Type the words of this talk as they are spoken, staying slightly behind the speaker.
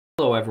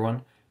Hello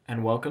everyone,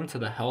 and welcome to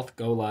the Health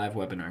Go Live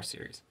webinar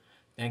series.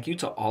 Thank you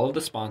to all of the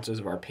sponsors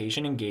of our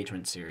patient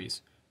engagement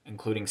series,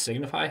 including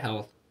Signify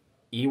Health,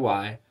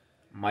 EY,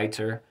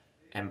 MITRE,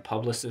 and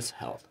Publicis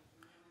Health.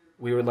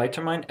 We would like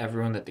to remind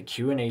everyone that the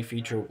Q&A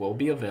feature will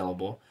be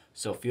available,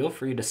 so feel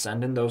free to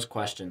send in those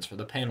questions for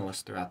the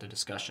panelists throughout the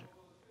discussion.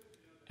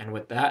 And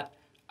with that,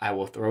 I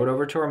will throw it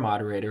over to our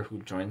moderator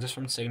who joins us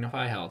from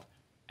Signify Health,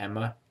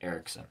 Emma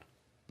Erickson.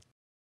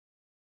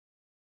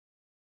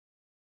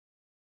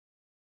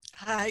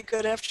 Hi,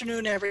 good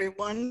afternoon,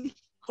 everyone.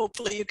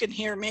 Hopefully you can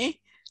hear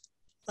me.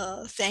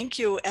 Thank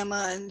you,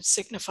 Emma and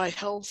Signify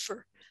Health,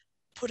 for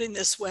putting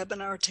this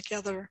webinar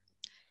together,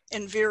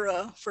 and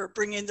Vera for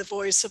bringing the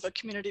voice of a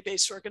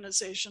community-based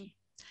organization.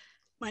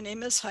 My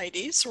name is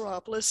Heidi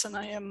Seropoulos, and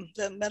I am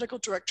the medical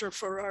director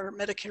for our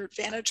Medicare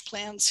Advantage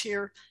plans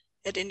here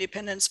at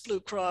Independence Blue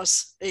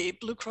Cross, a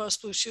Blue Cross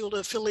Blue Shield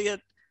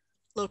affiliate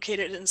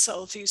located in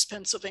Southeast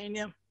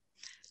Pennsylvania.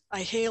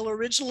 I hail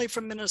originally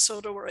from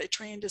Minnesota, where I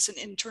trained as an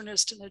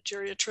internist and a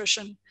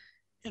geriatrician.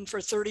 And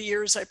for 30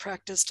 years, I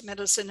practiced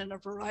medicine in a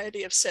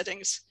variety of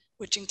settings,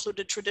 which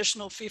included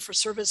traditional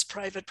fee-for-service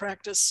private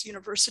practice,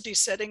 university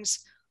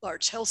settings,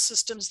 large health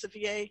systems, the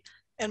VA,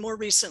 and more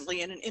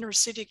recently in an inner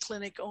city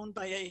clinic owned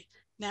by a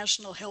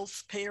national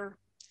health payer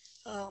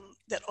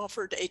that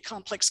offered a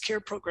complex care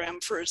program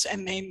for its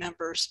MA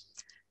members.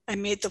 I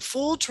made the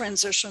full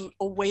transition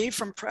away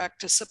from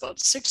practice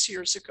about 6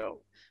 years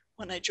ago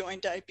when I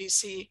joined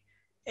IBC.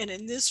 And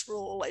in this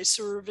role, I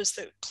serve as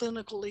the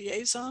clinical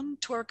liaison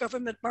to our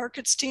government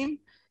markets team,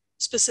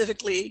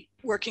 specifically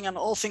working on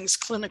all things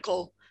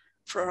clinical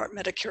for our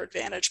Medicare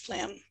Advantage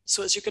plan.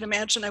 So as you can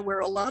imagine, I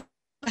wear a lot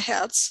of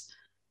hats.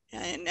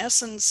 And in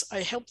essence,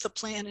 I help the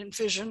plan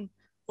envision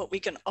what we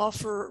can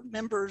offer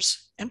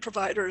members and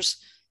providers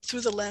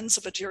through the lens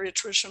of a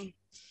geriatrician.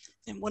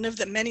 And one of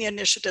the many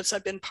initiatives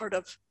I've been part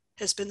of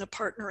has been the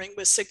partnering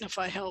with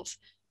Signify Health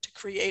to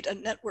create a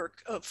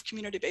network of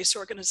community-based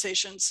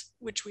organizations,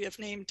 which we have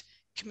named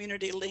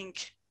Community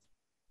Link.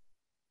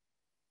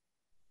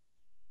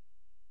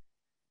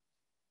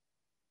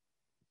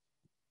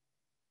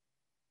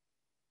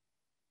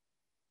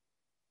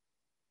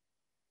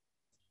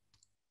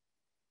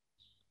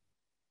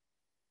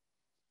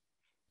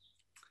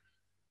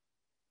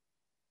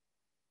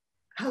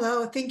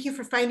 Hello, thank you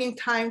for finding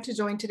time to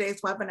join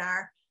today's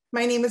webinar.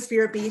 My name is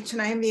Vera Beach,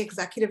 and I am the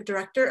Executive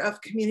Director of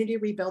Community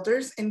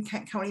Rebuilders in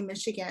Kent County,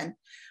 Michigan,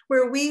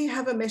 where we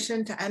have a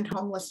mission to end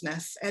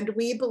homelessness, and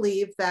we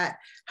believe that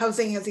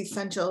housing is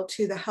essential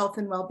to the health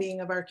and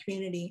well-being of our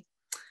community.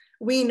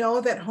 We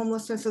know that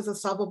homelessness is a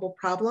solvable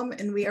problem,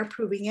 and we are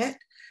proving it.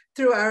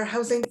 Through our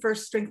Housing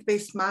First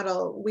strength-based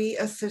model, we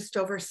assist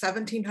over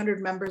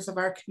 1,700 members of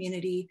our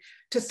community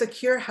to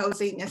secure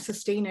housing and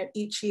sustain it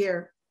each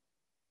year.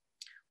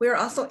 We are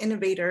also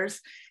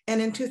innovators,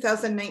 and in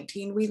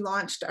 2019, we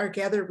launched our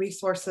Gather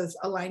Resources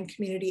Aligned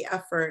Community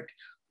Effort,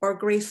 or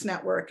GRACE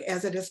Network,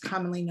 as it is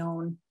commonly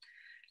known.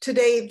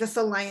 Today, this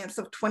alliance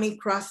of 20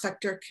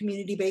 cross-sector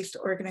community-based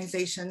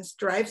organizations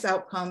drives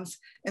outcomes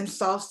and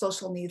solves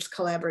social needs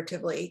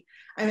collaboratively.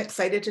 I'm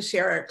excited to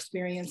share our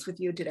experience with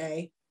you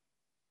today.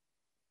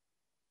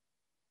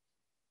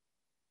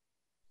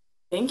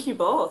 Thank you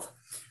both.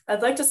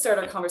 I'd like to start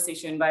our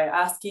conversation by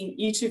asking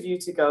each of you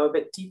to go a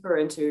bit deeper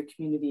into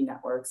community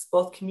networks.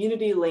 Both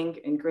Community Link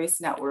and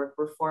Grace Network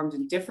were formed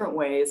in different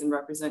ways and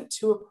represent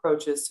two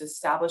approaches to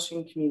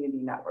establishing community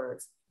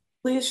networks.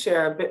 Please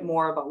share a bit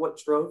more about what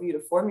drove you to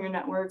form your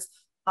networks,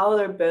 how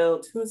they're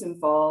built, who's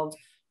involved,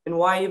 and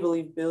why you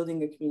believe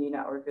building a community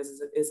network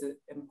is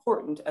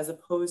important as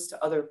opposed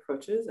to other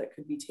approaches that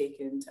could be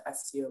taken to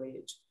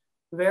SDoH.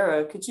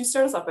 Vera, could you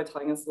start us off by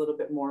telling us a little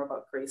bit more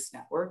about Grace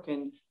Network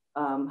and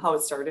how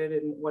it started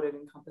and what it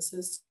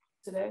encompasses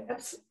today?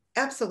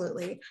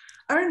 Absolutely.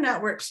 Our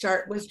network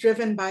start was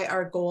driven by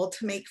our goal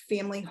to make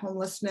family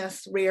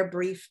homelessness rare,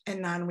 brief,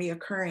 and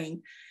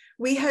non-reoccurring.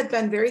 We had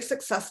been very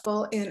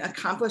successful in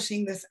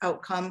accomplishing this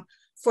outcome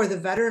for the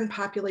veteran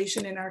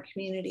population in our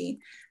community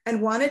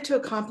and wanted to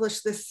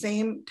accomplish this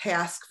same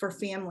task for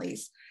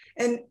families.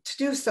 And to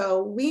do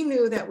so, we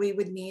knew that we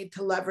would need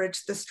to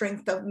leverage the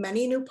strength of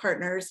many new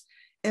partners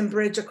and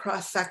bridge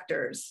across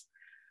sectors.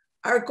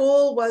 Our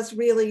goal was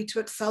really to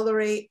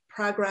accelerate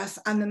progress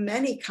on the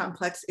many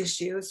complex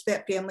issues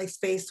that families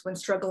face when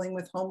struggling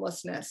with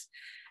homelessness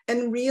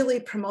and really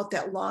promote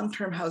that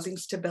long-term housing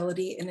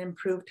stability and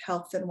improved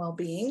health and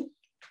well-being.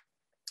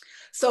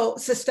 So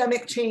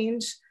systemic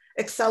change,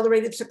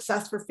 accelerated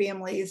success for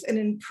families, and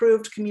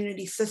improved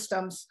community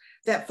systems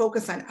that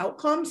focus on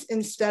outcomes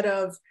instead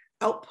of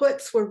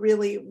outputs were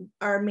really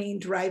our main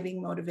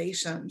driving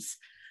motivations.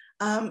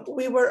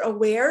 We were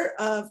aware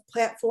of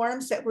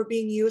platforms that were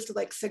being used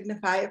like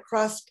Signify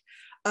across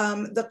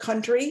the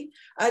country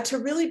to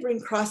really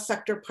bring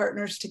cross-sector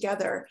partners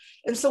together.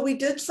 And so we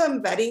did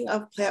some vetting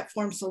of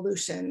platform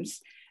solutions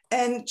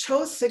and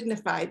chose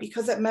Signify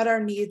because it met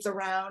our needs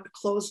around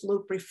closed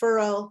loop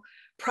referral,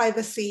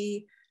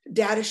 privacy,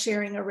 data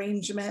sharing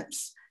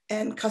arrangements,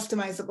 and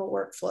customizable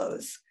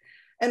workflows.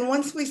 And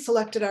once we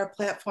selected our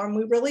platform,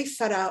 we really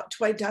set out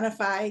to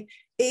identify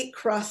 8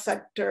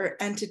 cross-sector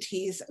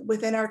entities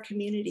within our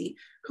community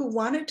who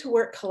wanted to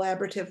work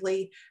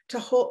collaboratively to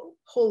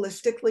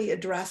holistically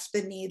address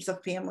the needs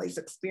of families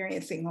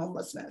experiencing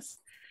homelessness.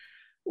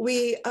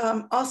 We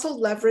also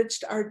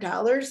leveraged our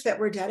dollars that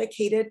were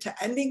dedicated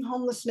to ending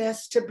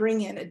homelessness to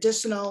bring in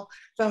additional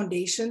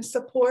foundation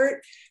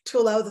support to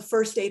allow the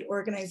first 8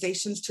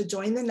 organizations to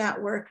join the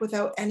network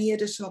without any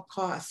additional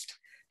cost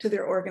to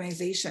their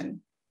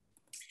organization.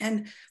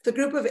 And the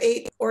group of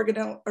 8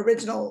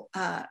 original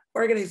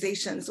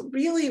organizations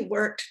really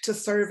worked to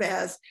serve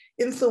as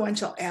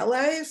influential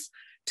allies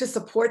to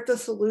support the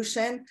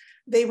solution.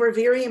 They were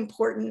very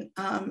important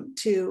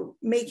to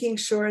making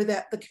sure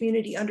that the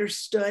community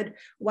understood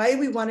why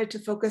we wanted to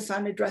focus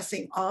on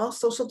addressing all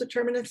social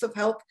determinants of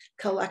health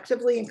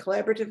collectively and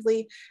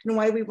collaboratively, and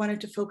why we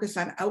wanted to focus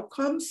on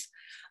outcomes.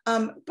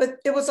 But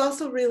it was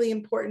also really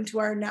important to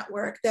our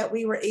network that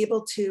we were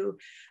able to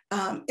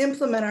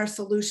implement our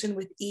solution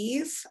with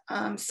ease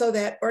so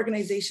that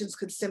organizations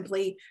could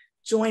simply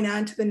join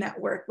onto the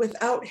network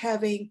without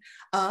having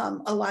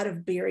a lot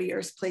of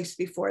barriers placed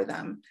before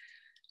them.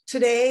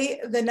 Today,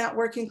 the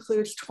network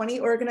includes 20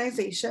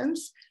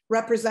 organizations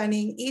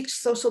representing each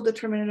social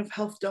determinant of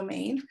health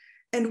domain,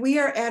 and we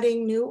are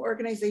adding new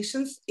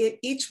organizations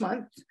each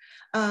month.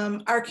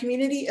 Our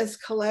community is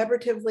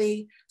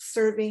collaboratively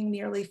serving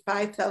nearly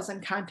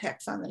 5,000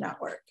 contacts on the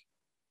network.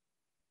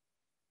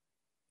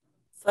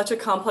 Such a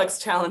complex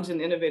challenge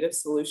and innovative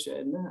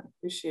solution.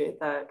 Appreciate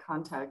that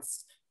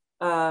context.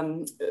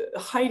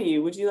 Heidi,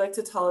 would you like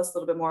to tell us a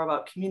little bit more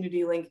about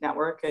Community Link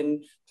Network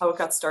and how it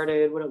got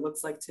started, what it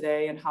looks like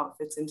today, and how it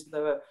fits into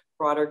the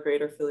broader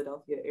greater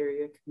Philadelphia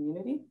area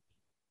community?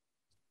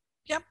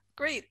 Yep,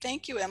 great.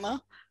 Thank you,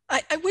 Emma.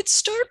 I would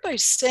start by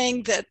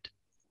saying that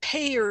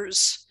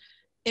payers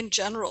in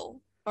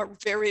general are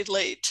very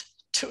late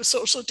to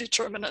social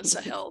determinants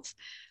of health,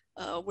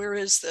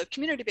 whereas the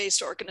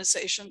community-based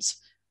organizations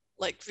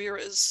like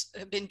Vera's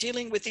have been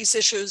dealing with these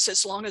issues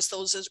as long as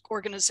those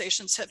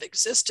organizations have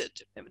existed,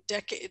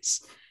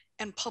 decades.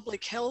 And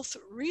public health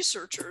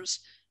researchers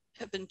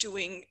have been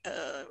doing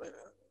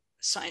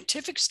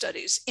scientific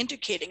studies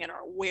indicating and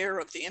are aware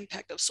of the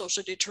impact of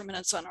social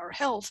determinants on our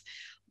health.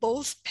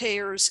 Both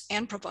payers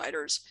and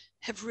providers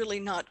have really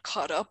not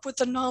caught up with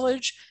the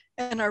knowledge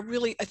and are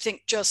really, I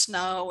think, just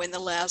now in the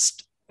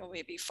last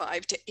maybe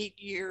 5 to 8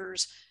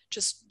 years,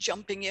 just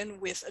jumping in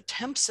with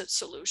attempts at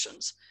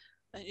solutions.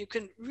 And you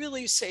can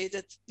really say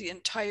that the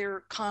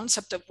entire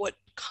concept of what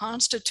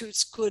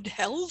constitutes good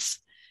health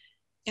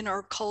in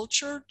our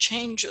culture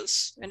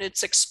changes, and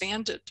it's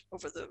expanded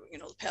over the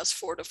the past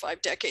 4 to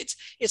 5 decades.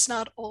 It's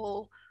not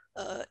all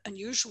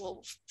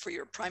unusual for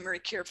your primary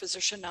care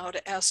physician now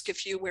to ask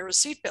if you wear a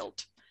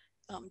seatbelt.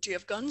 Do you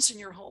have guns in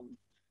your home?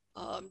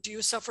 Do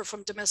you suffer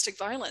from domestic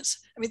violence?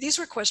 I mean, these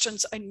were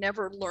questions I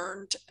never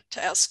learned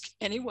to ask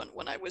anyone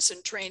when I was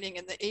in training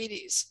in the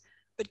 80s.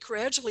 But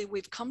gradually,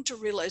 we've come to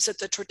realize that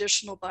the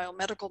traditional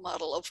biomedical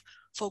model of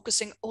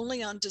focusing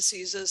only on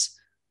diseases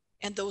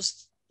and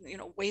those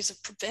ways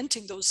of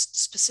preventing those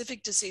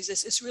specific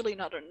diseases is really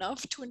not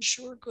enough to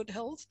ensure good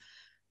health.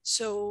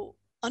 So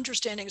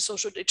understanding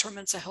social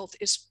determinants of health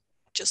is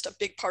just a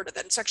big part of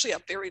that. It's actually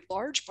a very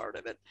large part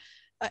of it.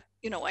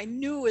 I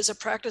knew as a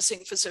practicing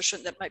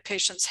physician that my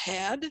patients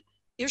had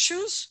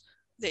issues.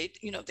 They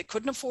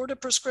couldn't afford a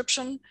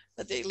prescription.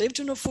 They lived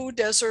in a food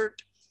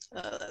desert.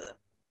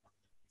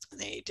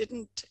 They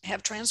didn't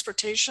have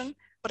transportation,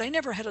 but I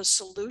never had a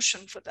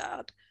solution for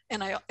that.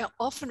 And I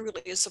often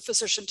really, as a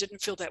physician,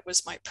 didn't feel that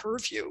was my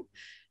purview.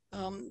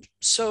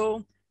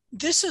 So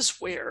this is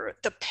where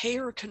the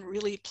payer can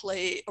really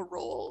play a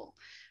role.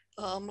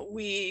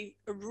 We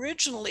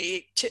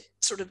originally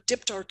sort of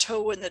dipped our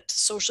toe in the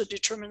social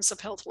determinants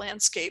of health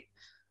landscape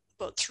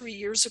about 3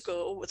 years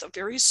ago with a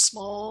very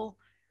small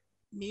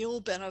meal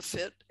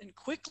benefit, and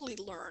quickly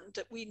learned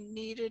that we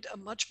needed a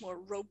much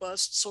more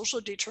robust social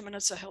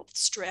determinants of health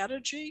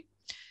strategy.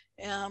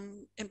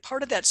 And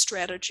part of that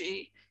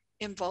strategy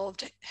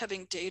involved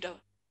having data,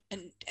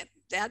 and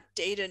that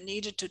data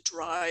needed to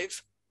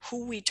drive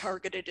who we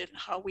targeted and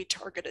how we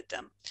targeted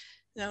them.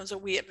 Now, so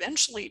we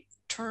eventually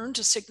turned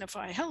to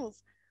Signify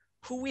Health,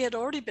 who we had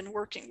already been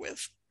working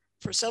with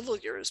for several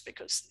years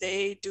because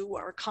they do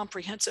our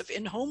comprehensive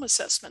in-home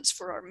assessments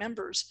for our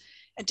members,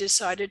 and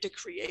decided to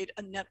create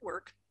a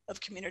network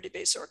of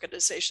community-based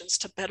organizations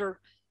to better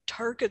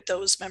target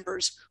those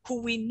members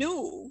who we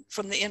knew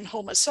from the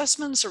in-home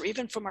assessments or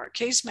even from our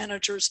case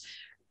managers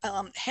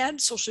had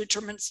social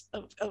determinants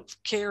of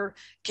care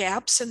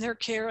gaps in their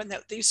care, and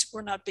that these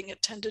were not being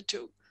attended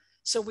to.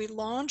 So we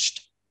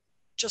launched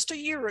just a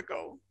year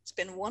ago. It's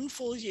been 1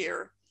 full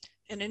year.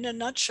 And in a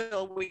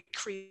nutshell, we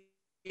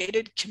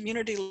created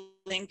Community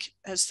Link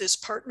as this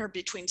partner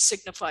between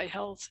Signify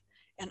Health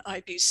and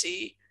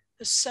IBC.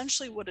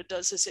 Essentially what it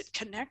does is it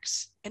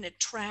connects and it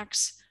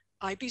tracks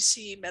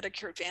IBC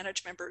Medicare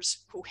Advantage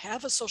members who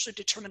have a social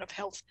determinant of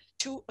health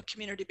to a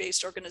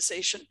community-based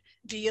organization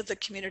via the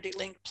Community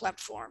Link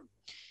platform.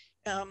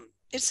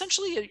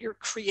 Essentially, you're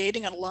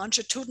creating a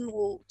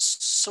longitudinal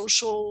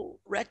social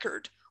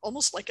record,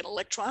 almost like an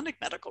electronic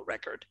medical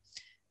record.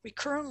 We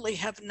currently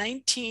have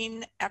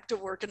 19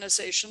 active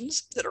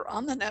organizations that are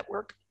on the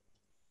network.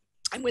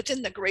 And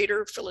within the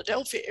greater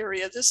Philadelphia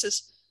area, this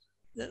is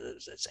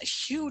a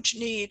huge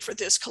need for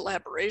this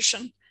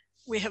collaboration.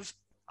 We have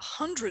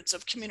hundreds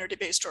of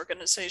community-based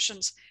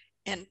organizations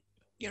and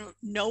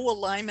no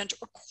alignment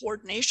or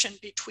coordination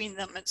between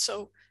them. And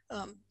so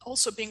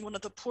also being one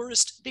of the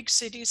poorest big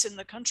cities in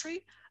the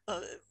country,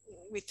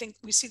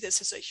 we see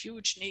this as a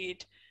huge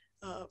need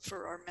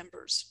for our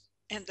members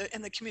and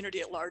the community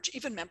at large,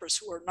 even members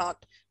who are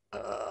not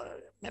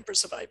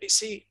members of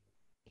IBC.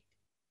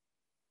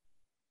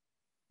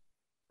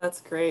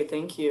 That's great,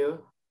 thank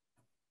you.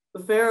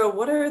 Vera,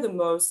 what are the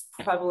most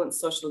prevalent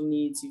social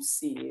needs you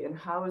see, and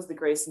how is the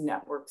GRACE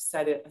network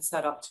set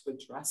up to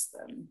address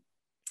them?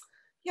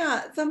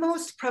 Yeah, the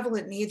most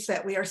prevalent needs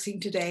that we are seeing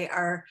today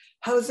are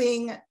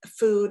housing,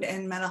 food,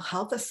 and mental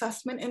health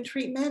assessment and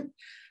treatment.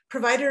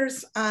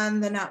 Providers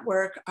on the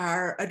network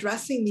are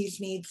addressing these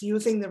needs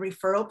using the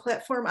referral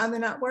platform on the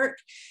network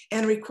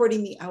and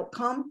recording the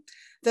outcome.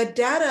 The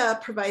data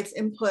provides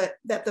input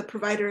that the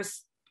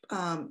providers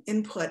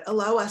input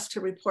allow us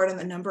to report on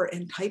the number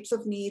and types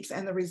of needs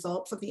and the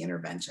results of the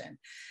intervention.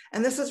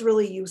 And this is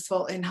really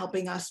useful in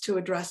helping us to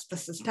address the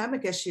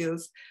systemic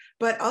issues,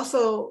 but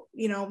also,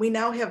 we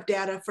now have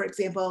data, for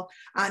example,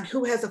 on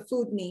who has a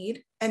food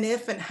need and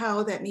if and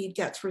how that need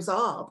gets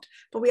resolved.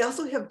 But we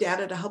also have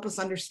data to help us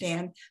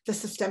understand the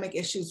systemic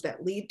issues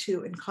that lead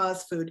to and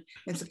cause food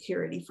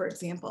insecurity, for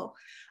example.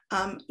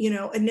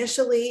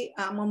 Initially,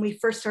 when we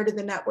first started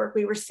the network,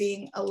 we were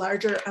seeing a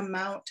larger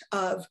amount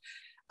of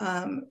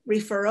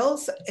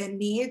referrals and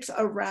needs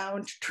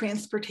around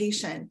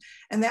transportation.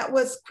 And that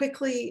was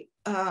quickly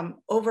taken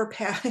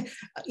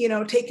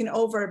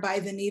over by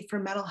the need for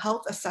mental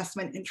health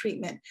assessment and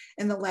treatment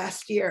in the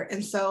last year.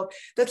 And so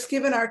that's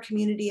given our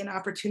community an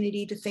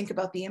opportunity to think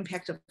about the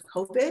impact of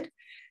COVID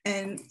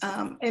and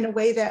in a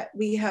way that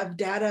we have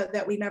data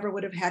that we never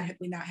would have had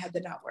we not had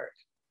the network.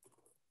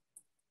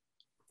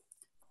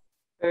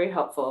 Very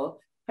helpful.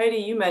 Heidi,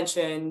 you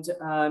mentioned,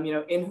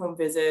 in-home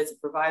visits,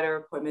 provider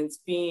appointments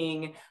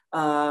being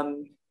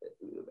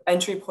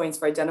entry points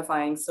for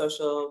identifying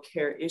social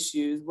care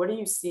issues. What are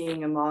you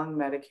seeing among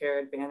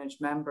Medicare Advantage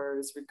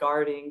members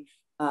regarding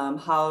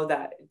how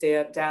that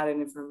data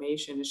and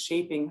information is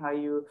shaping how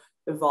you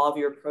evolve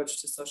your approach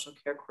to social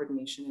care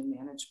coordination and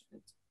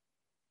management?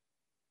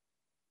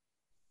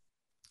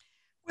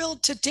 Well,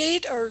 to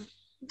date, our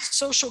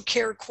social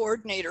care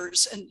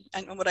coordinators,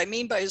 and what I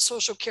mean by a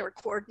social care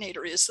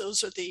coordinator is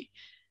those are the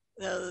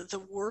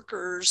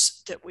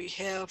workers that we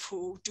have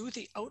who do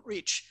the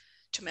outreach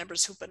to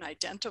members who've been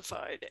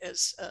identified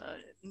as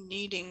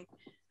needing,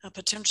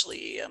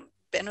 potentially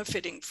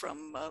benefiting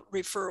from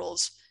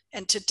referrals.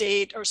 And to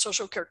date, our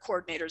social care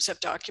coordinators have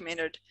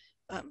documented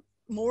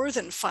more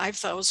than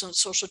 5,000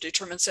 social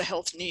determinants of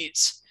health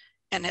needs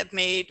and have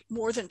made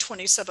more than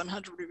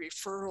 2,700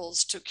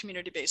 referrals to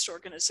community-based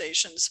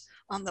organizations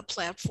on the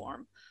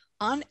platform.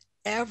 On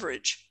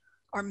average,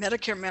 our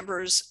Medicare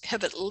members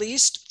have at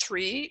least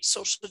 3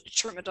 social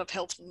determinant of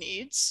health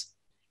needs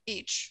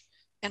each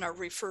and are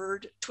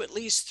referred to at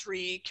least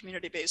 3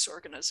 community-based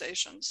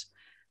organizations.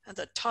 And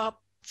the top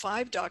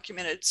 5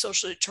 documented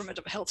social determinant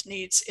of health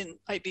needs in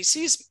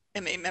IBC's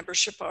MA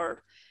membership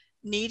are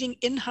needing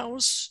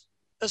in-house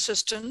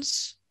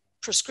assistance,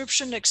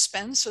 prescription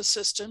expense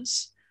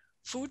assistance,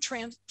 food,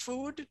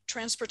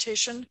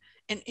 transportation,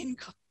 and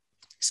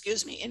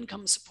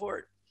income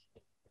support.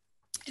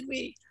 And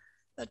the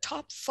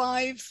top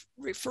 5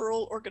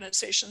 referral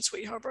organizations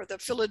we have are the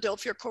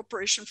Philadelphia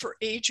Corporation for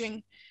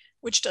Aging,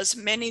 which does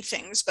many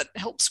things, but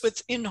helps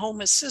with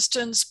in-home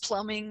assistance,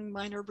 plumbing,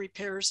 minor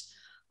repairs.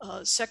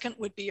 Second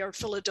would be our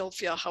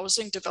Philadelphia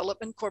Housing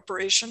Development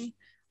Corporation.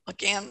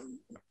 Again,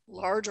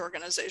 large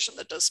organization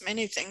that does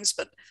many things,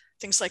 but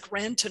things like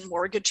rent and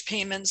mortgage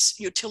payments,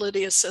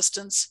 utility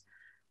assistance.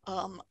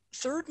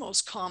 Third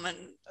most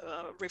common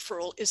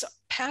referral is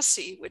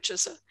PASI, which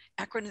is an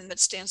acronym that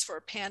stands for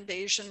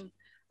Pan-Asian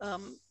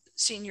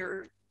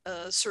Senior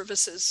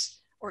Services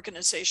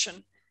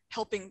Organization,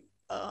 helping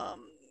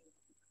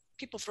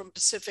people from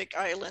Pacific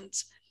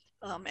Islands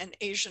and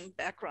Asian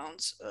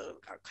backgrounds,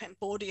 our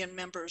Cambodian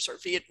members or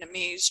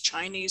Vietnamese,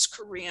 Chinese,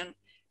 Korean,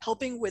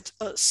 helping with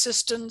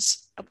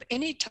assistance of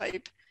any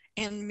type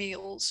and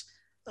meals.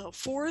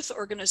 Fourth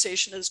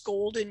organization is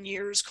Golden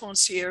Years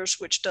Concierge,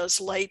 which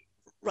does light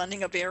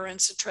running of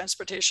errands and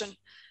transportation.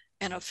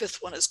 And a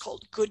 5th one is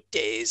called Good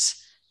Days,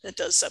 that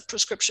does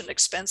prescription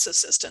expense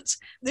assistance.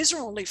 These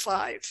are only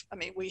 5. I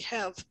mean, we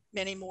have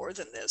many more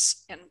than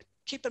this. And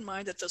keep in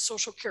mind that the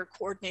social care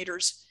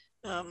coordinators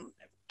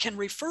can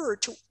refer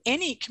to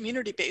any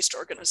community-based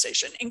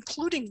organization,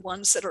 including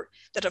ones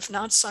that have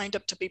not signed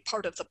up to be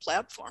part of the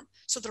platform.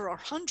 So there are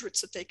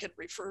hundreds that they can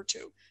refer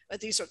to.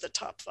 These are the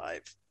top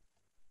 5.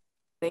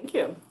 Thank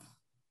you.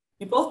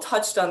 You both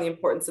touched on the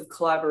importance of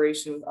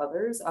collaboration with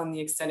others on the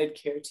extended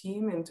care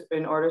team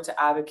in order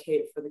to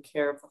advocate for the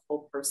care of the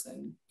whole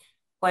person.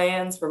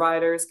 Plans,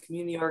 providers,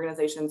 community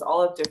organizations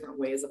all have different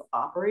ways of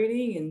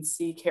operating and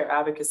see care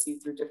advocacy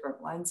through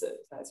different lenses,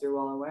 as you're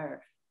well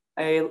aware.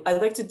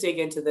 I'd like to dig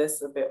into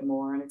this a bit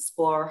more and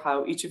explore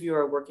how each of you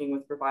are working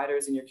with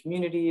providers in your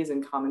communities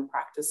and common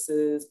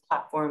practices,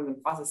 platforms,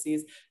 and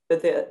processes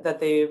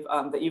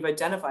that you've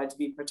identified to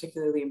be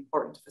particularly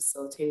important to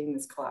facilitating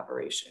this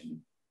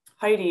collaboration.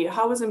 Heidi,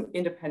 how is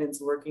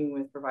Independence working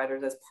with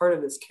providers as part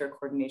of this care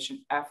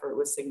coordination effort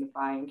with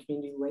Signify and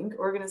Community Link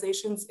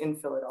organizations in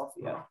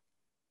Philadelphia?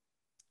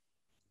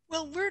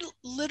 Well, we're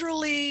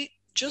literally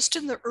just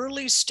in the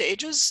early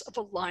stages of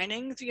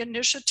aligning the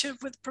initiative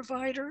with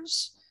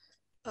providers.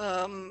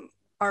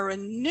 Our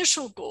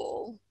initial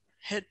goal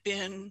had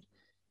been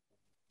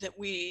that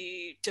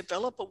we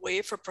develop a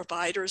way for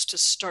providers to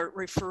start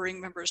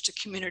referring members to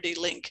Community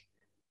Link,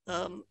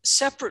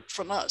 separate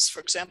from us. For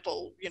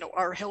example,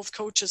 our health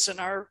coaches and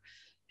our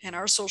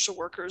social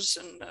workers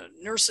and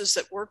nurses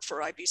that work for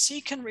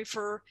IBC can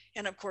refer.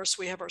 And of course,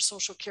 we have our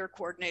social care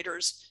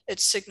coordinators at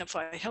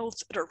Signify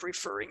Health that are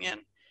referring in.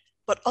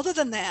 But other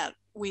than that,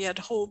 we had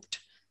hoped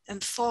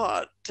and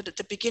thought that at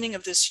the beginning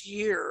of this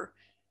year,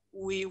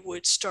 we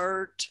would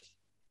start,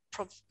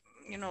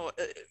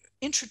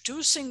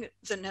 introducing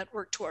the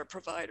network to our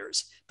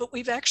providers. But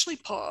we've actually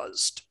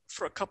paused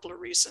for a couple of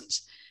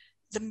reasons.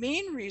 The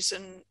main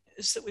reason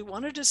is that we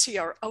wanted to see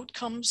our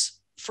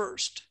outcomes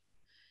first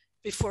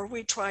before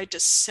we tried to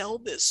sell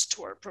this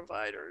to our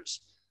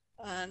providers.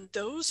 And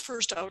those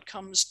first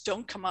outcomes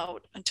don't come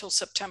out until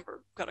September.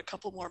 We've got a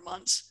couple more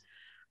months.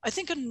 I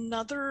think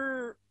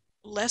another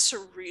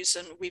lesser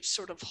reason we've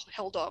sort of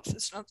held off,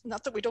 it's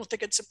not that we don't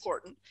think it's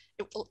important,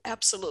 it will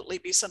absolutely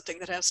be something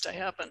that has to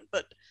happen,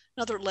 but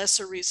another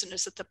lesser reason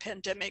is that the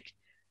pandemic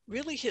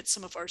really hit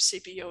some of our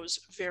CBOs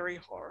very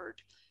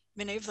hard.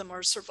 Many of them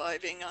are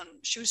surviving on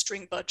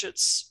shoestring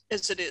budgets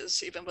as it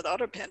is, even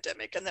without a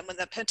pandemic. And then when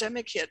the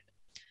pandemic hit,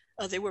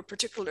 they were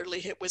particularly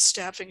hit with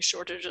staffing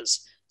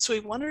shortages. So we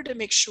wanted to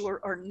make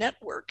sure our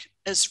network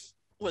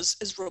was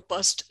as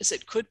robust as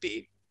it could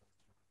be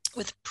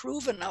with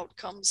proven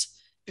outcomes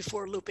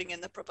before looping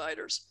in the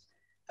providers.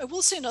 I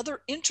will say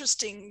another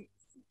interesting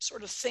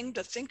sort of thing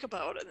to think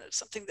about, and it's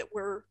something that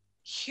we're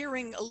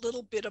hearing a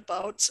little bit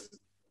about, some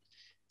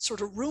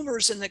sort of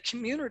rumors in the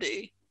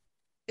community,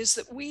 is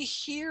that we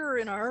hear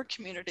in our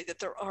community that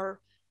there are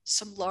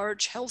some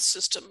large health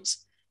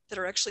systems that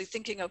are actually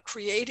thinking of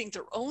creating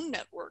their own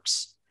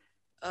networks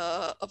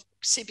of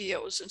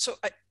CBOs. And so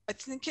I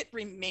think it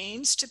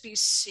remains to be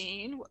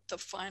seen what the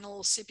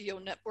final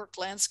CBO network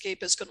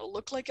landscape is going to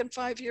look like in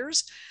 5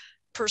 years.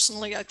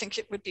 Personally, I think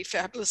it would be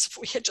fabulous if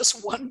we had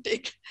just one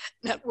big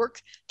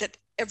network that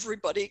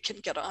everybody can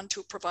get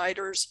onto,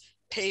 providers,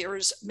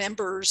 payers,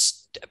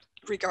 members,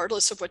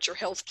 regardless of what your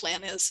health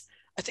plan is.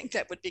 I think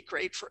that would be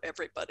great for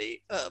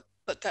everybody,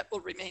 but that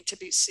will remain to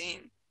be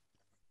seen.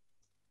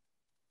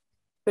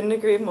 Couldn't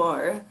agree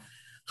more.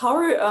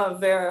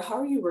 Vera, how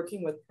are you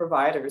working with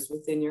providers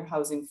within your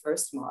Housing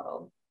First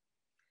model?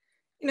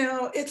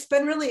 It's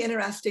been really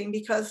interesting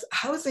because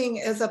housing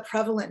is a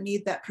prevalent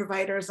need that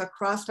providers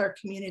across our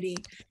community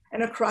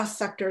and across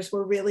sectors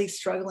were really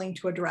struggling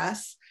to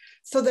address.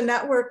 So the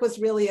network was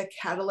really a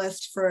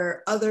catalyst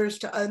for others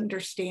to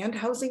understand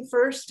Housing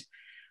First,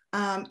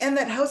 and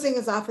that housing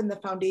is often the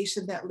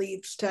foundation that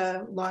leads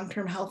to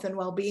long-term health and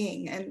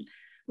well-being. And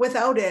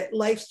without it,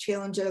 life's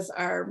challenges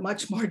are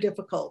much more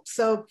difficult.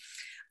 So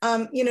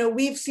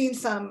we've seen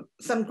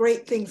some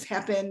great things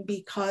happen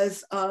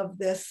because of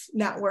this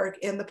network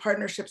and the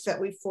partnerships that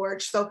we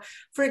forged. So,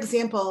 for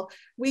example,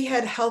 we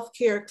had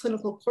healthcare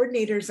clinical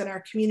coordinators in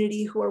our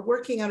community who are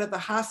working out of the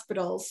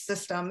hospital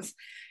systems,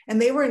 and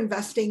they were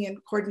investing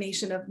in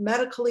coordination of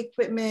medical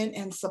equipment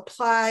and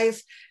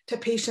supplies to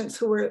patients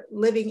who were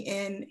living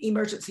in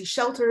emergency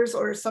shelters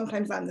or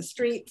sometimes on the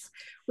streets.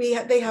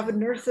 They have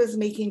nurses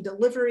making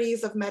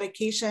deliveries of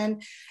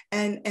medication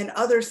and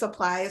other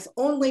supplies,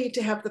 only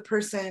to have the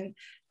person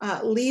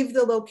leave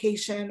the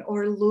location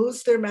or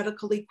lose their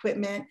medical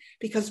equipment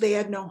because they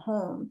had no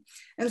home.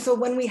 And so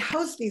when we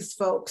house these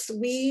folks,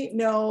 we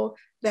know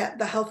that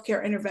the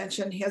healthcare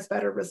intervention has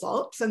better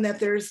results, and that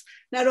there's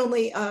not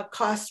only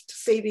cost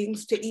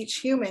savings to each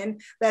human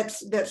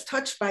that's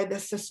touched by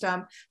this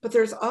system, but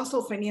there's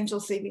also financial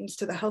savings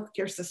to the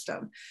healthcare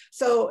system.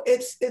 So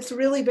it's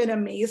really been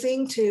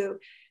amazing to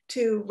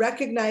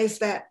recognize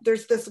that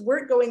there's this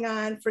work going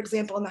on, for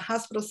example, in the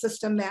hospital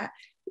system that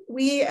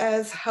we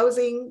as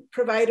housing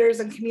providers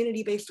and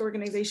community-based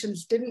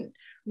organizations didn't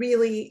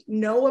really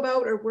know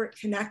about or weren't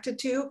connected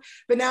to,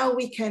 but now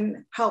we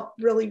can help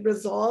really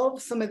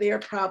resolve some of their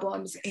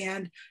problems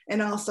and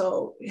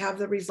also have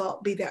the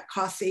result be that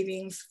cost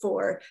savings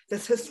for the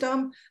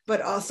system,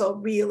 but also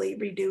really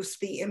reduce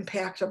the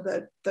impact of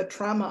the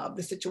trauma of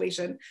the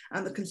situation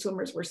on the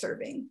consumers we're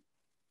serving.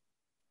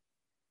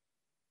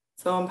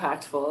 So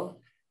impactful.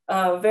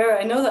 Vera,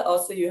 I know that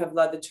also you have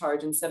led the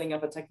charge in setting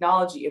up a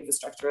technology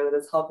infrastructure that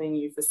is helping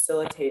you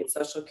facilitate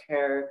social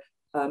care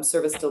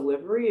service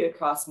delivery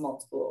across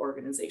multiple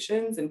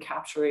organizations and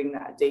capturing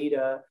that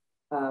data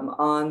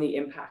on the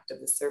impact of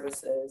the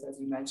services, as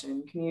you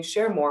mentioned. Can you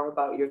share more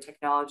about your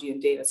technology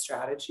and data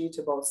strategy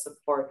to both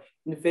support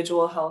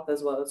individual health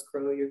as well as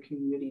grow your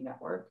community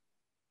network?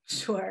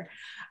 Sure.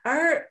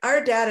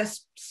 Our data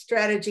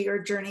strategy or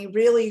journey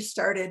really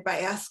started by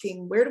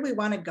asking, where do we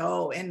want to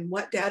go and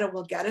what data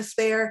will get us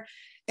there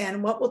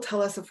and what will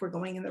tell us if we're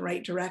going in the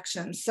right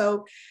direction.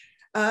 So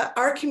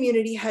our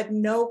community had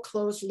no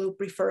closed loop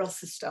referral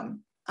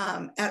system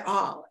at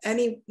all.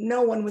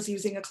 No one was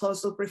using a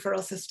closed loop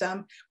referral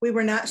system. We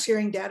were not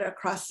sharing data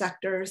across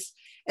sectors.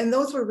 And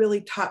those were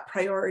really top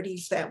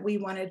priorities that we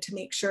wanted to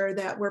make sure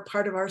that were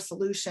part of our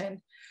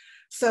solution.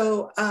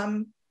 So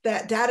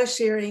that data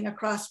sharing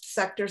across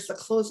sectors, the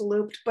closed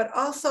loop, but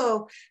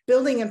also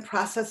building in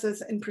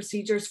processes and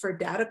procedures for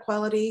data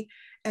quality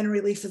and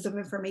releases of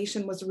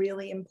information was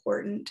really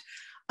important.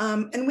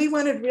 And we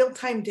wanted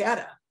real-time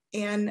data.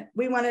 And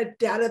we wanted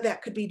data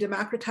that could be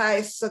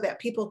democratized so that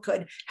people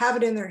could have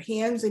it in their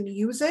hands and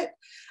use it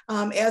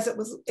as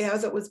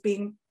it was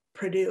being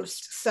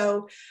produced.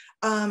 So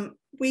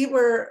we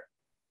were,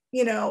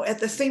 at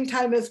the same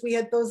time as we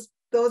had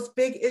those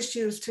big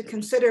issues to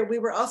consider, we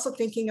were also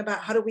thinking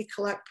about how do we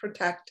collect,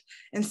 protect,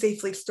 and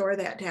safely store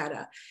that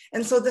data.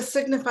 And so the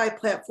Signify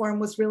platform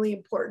was really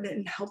important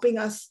in helping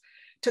us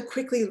to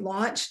quickly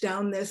launch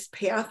down this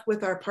path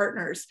with our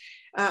partners.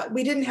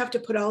 We didn't have to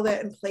put all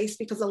that in place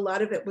because a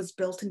lot of it was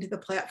built into the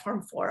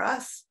platform for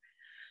us.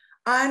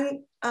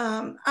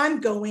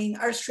 Ongoing,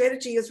 our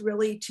strategy is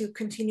really to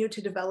continue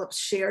to develop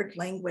shared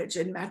language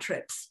and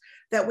metrics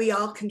that we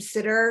all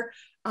consider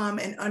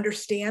and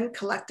understand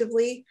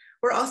collectively.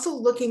 We're also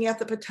looking at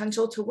the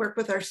potential to work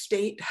with our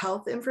state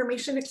health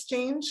information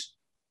exchange.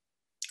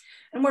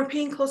 And we're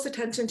paying close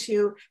attention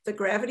to the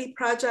Gravity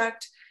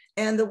Project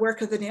and the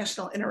work of the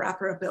National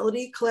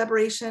Interoperability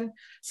Collaboration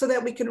so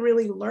that we can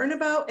really learn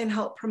about and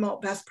help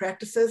promote best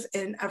practices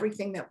in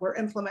everything that we're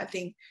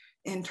implementing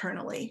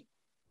internally.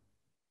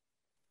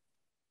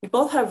 You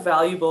both have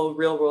valuable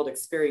real-world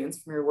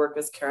experience from your work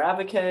as care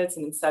advocates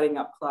and in setting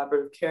up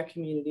collaborative care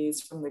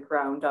communities from the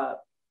ground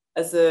up.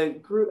 As a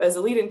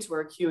lead into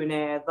our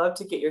Q&A, I'd love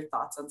to get your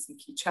thoughts on some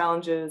key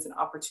challenges and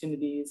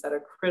opportunities that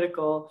are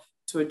critical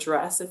to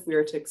address if we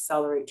are to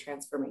accelerate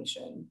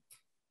transformation.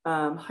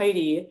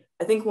 Heidi,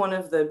 I think one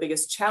of the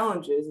biggest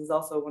challenges is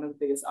also one of the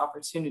biggest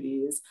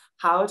opportunities,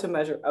 how to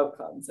measure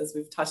outcomes, as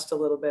we've touched a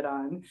little bit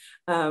on.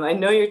 I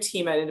know your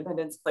team at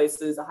Independence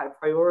places a high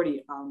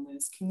priority on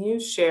this. Can you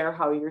share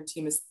how your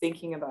team is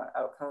thinking about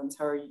outcomes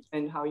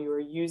and how you are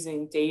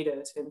using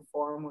data to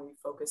inform where you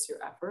focus your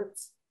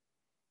efforts?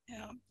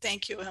 Yeah,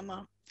 thank you,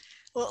 Emma.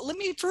 Well, let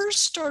me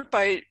first start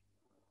by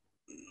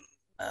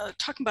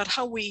talking about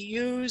how we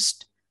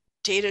used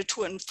data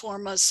to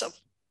inform us of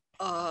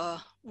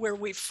where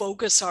we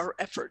focus our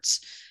efforts.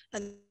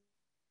 And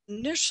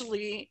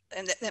initially,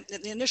 and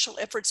the initial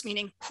efforts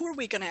meaning who are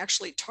we going to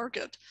actually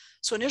target?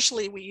 So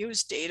initially we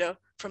used data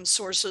from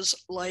sources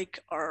like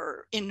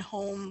our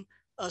in-home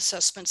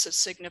assessments that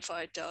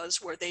Signify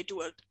does, where they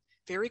do a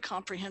very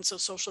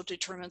comprehensive social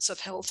determinants of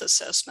health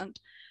assessment.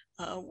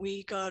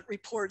 We got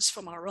reports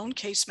from our own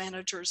case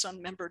managers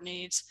on member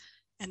needs,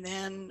 and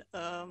then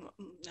a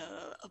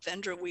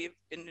vendor we've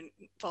been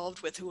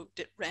involved with who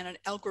ran an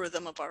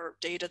algorithm of our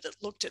data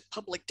that looked at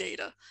public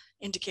data,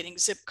 indicating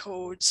zip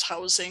codes,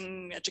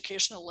 housing,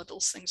 educational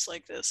levels, things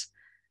like this.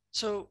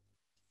 So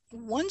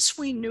once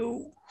we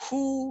knew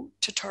who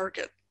to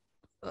target,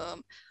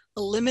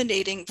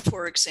 eliminating,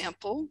 for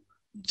example,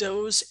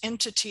 those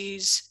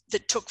entities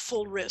that took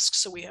full risk.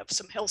 So we have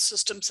some health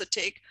systems that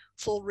take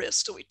full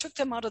risk. So we took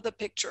them out of the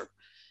picture.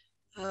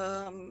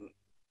 And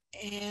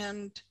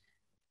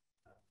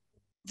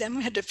then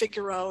we had to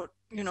figure out,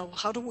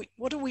 who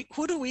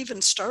do we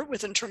even start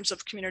with in terms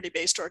of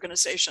community-based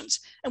organizations?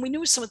 And we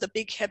knew some of the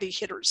big heavy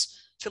hitters: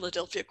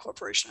 Philadelphia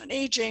Corporation on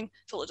Aging,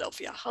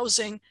 Philadelphia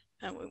Housing,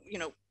 and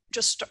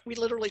we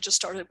literally just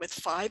started with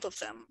 5 of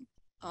them.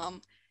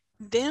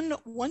 Then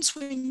once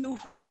we knew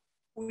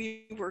who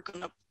we were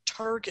going to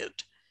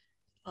target,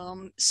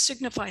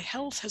 Signify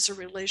Health has a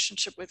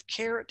relationship with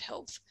Carrot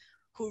Health,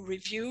 who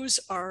reviews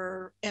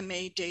our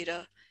MA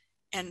data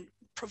and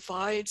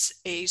provides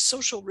a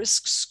social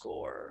risk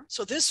score.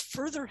 So this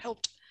further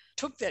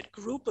took that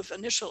group of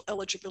initial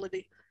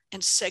eligibility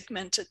and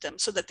segmented them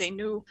so that they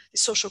knew, the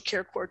social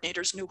care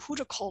coordinators knew who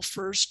to call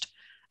first,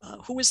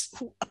 who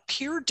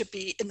appeared to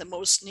be in the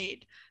most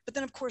need. But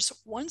then of course,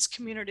 once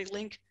Community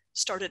Link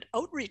started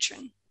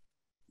outreaching,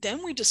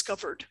 then we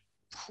discovered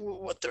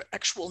what the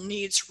actual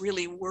needs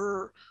really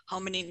were, how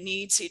many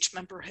needs each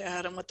member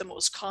had, and what the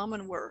most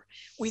common were.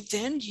 We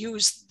then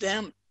used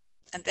them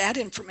and that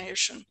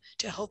information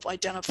to help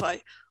identify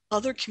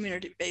other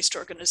community-based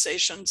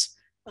organizations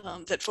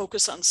that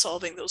focus on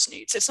solving those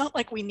needs. It's not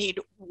like we need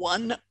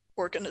one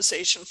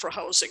organization for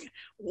housing,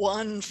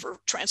 one for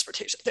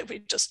transportation,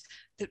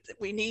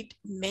 we need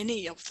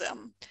many of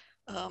them.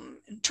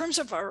 In terms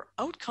of our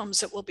outcomes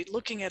that we'll be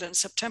looking at in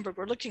September,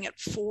 we're looking at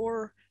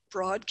 4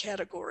 broad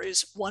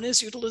categories. One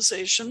is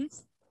utilization.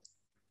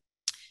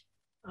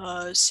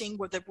 seeing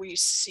whether we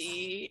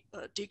see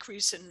a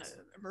decrease in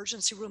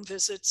emergency room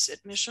visits,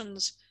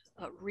 admissions,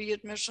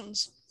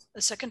 readmissions.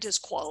 The second is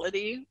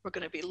quality. We're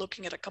going to be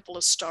looking at a couple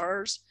of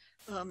STARS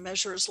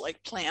measures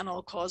like plan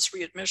all-cause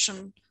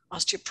readmission,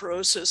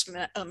 osteoporosis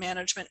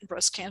management, and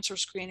breast cancer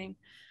screening.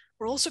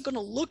 We're also going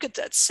to look at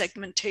that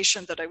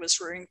segmentation that I was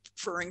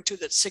referring to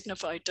that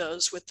Signify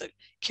does with the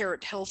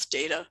Carrot Health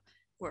data,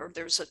 where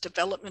there's a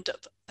development of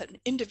an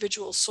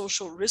individual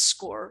social risk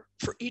score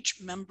for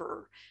each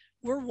member.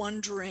 We're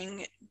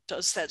wondering,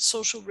 does that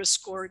social risk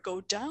score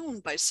go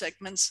down by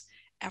segments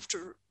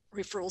after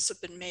referrals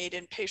have been made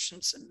and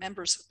patients and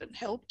members have been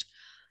helped?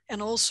 And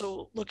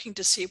also looking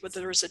to see whether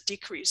there's a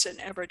decrease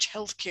in average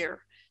healthcare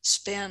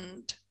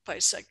spend by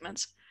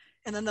segments.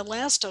 And then the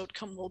last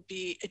outcome will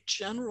be a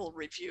general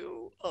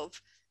review of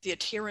the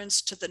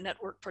adherence to the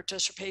network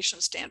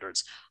participation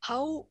standards.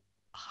 How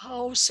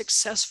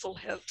successful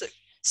have the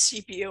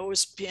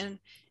CBOs been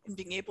in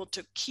being able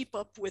to keep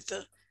up with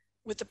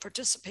the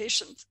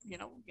participation,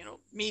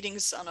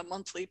 meetings on a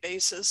monthly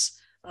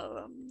basis,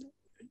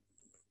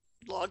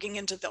 logging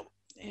into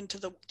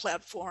the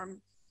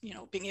platform,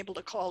 being able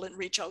to call and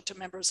reach out to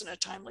members in a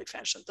timely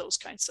fashion, those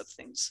kinds of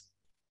things.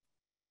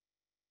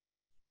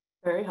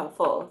 Very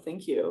helpful,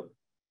 thank you.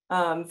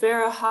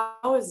 Vera,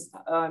 how is,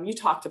 you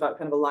talked about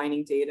kind of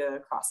aligning data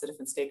across the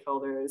different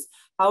stakeholders.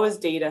 How is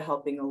data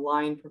helping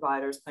align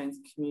providers, plans,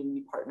 and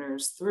community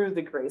partners through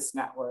the GRACE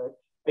network?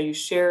 Are you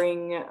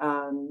sharing,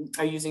 are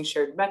you using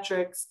shared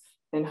metrics,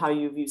 and how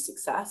you view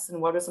success? And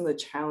what are some of the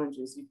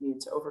challenges you've needed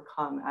to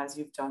overcome as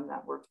you've done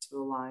that work to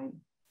align?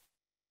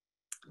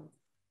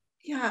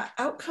 Yeah,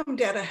 outcome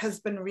data has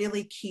been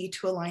really key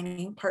to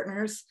aligning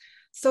partners.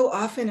 So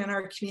often in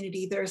our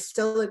community, there's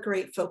still a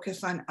great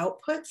focus on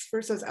outputs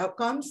versus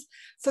outcomes.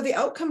 So the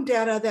outcome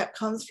data that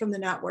comes from the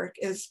network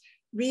is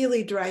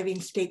really driving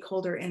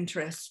stakeholder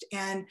interest.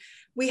 And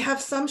we have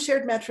some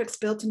shared metrics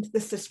built into the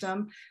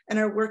system and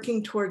are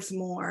working towards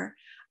more.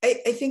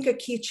 I think a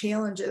key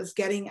challenge is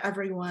getting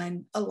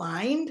everyone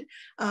aligned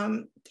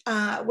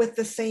with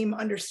the same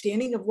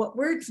understanding of what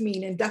words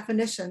mean and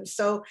definitions.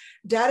 So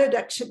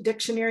data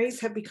dictionaries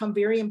have become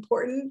very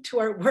important to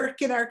our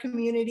work in our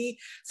community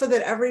so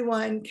that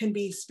everyone can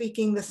be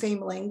speaking the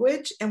same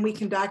language and we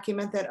can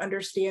document that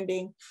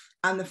understanding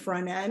on the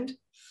front end.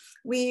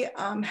 We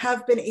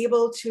have been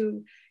able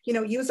to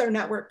use our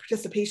network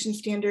participation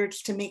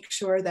standards to make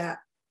sure that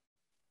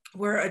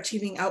we're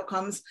achieving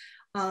outcomes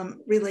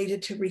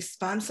related to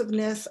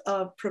responsiveness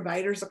of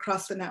providers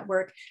across the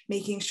network,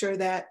 making sure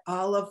that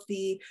all of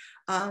the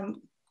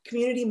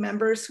community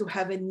members who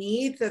have a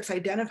need that's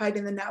identified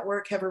in the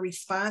network have a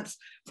response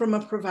from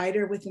a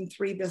provider within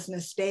 3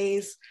 business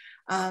days,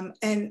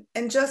 and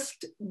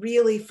just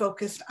really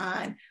focused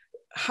on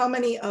how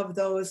many of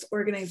those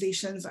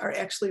organizations are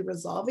actually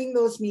resolving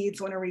those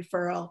needs when a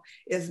referral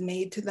is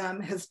made to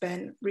them has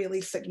been really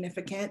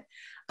significant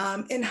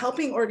in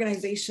helping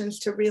organizations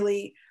to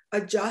really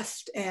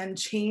adjust and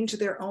change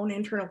their own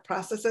internal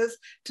processes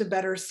to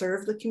better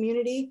serve the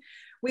community.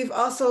 We've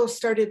also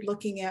started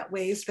looking at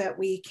ways that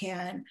we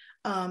can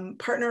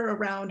partner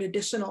around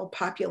additional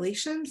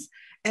populations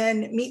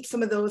and meet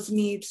some of those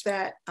needs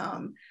that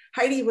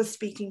Heidi was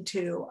speaking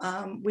to.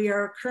 We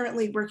are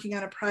currently working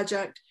on a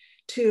project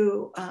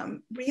to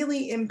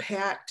really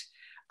impact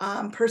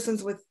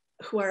persons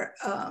who are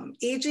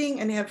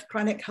aging and have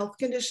chronic health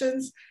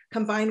conditions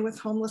combined with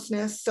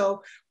homelessness.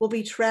 So we'll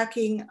be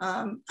tracking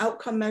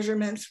outcome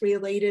measurements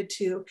related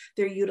to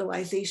their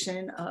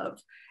utilization of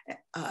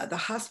the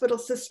hospital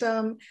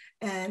system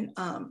and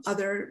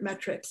other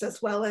metrics,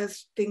 as well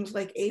as things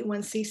like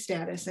A1C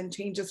status and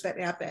changes that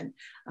happen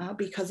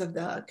because of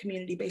the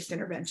community-based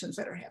interventions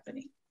that are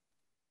happening.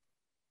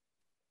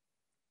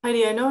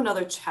 Heidi, I know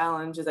another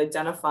challenge is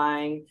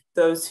identifying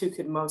those who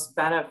could most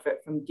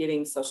benefit from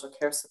getting social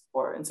care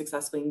support and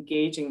successfully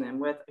engaging them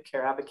with a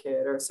care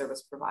advocate or a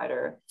service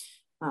provider.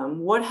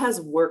 What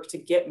has worked to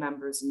get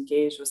members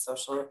engaged with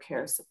social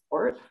care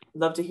support? I'd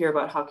love to hear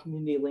about how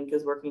Community Link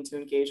is working to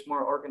engage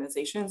more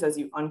organizations as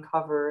you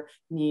uncover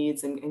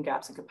needs and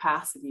gaps in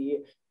capacity,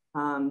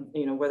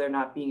 where they're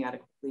not being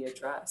adequately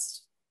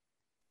addressed.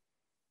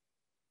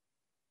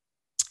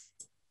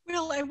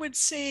 Well, I would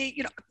say,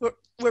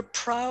 we're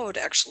proud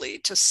actually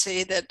to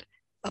say that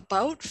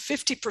about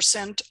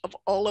 50% of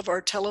all of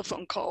our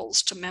telephone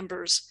calls to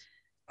members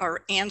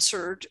are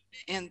answered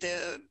and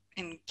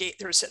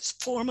there's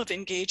a form of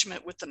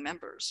engagement with the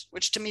members,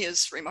 which to me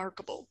is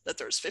remarkable that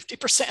there's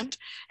 50%.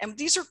 And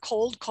these are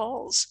cold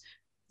calls.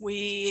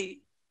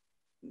 We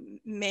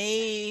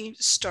may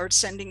start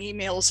sending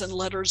emails and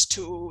letters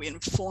to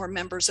inform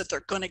members that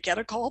they're going to get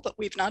a call, but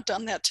we've not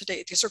done that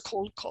today. These are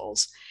cold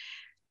calls.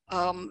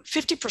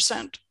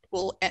 50%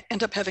 will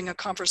end up having a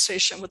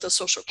conversation with the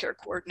social care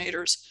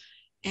coordinators,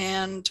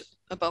 and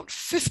about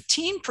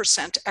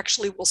 15%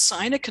 actually will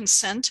sign a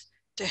consent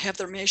to have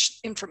their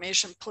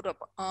information put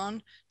up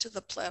on to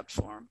the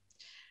platform.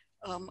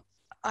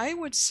 I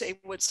would say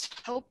what's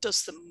helped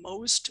us the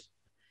most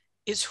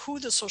is who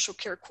the social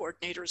care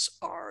coordinators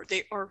are.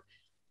 They are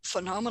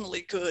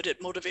phenomenally good at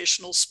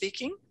motivational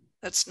speaking.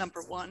 That's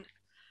number one.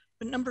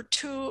 But number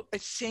two, I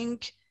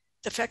think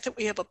the fact that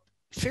we have a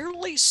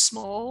fairly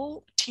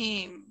small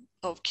team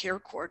of care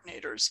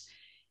coordinators,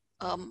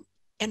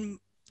 and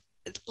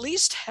at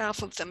least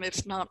half of them,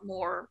 if not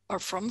more, are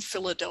from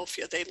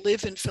Philadelphia. They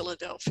live in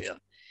Philadelphia.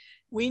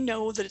 We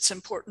know that it's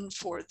important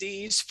for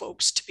these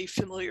folks to be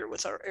familiar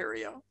with our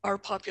area, our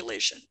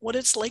population, what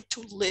it's like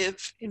to live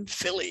in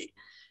Philly.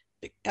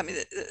 I mean,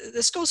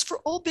 this goes for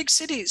all big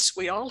cities.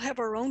 We all have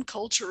our own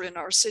culture in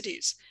our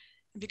cities,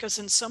 because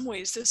in some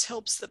ways this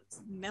helps the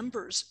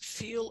members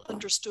feel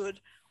understood,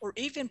 or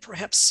even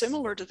perhaps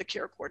similar to the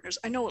care coordinators.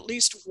 I know at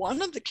least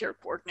one of the care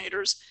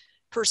coordinators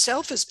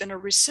herself has been a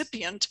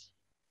recipient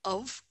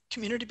of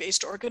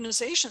community-based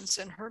organizations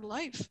in her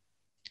life.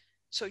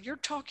 So you're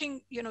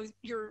talking, you know,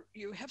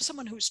 you have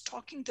someone who's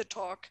talking the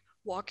talk,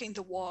 walking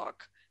the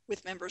walk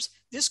with members.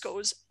 This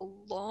goes a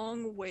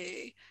long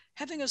way.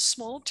 Having a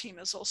small team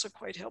is also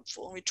quite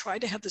helpful. And we try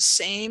to have the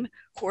same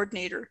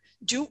coordinator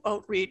do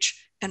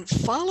outreach and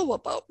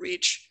follow-up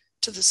outreach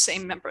to the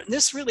same member. And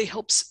this really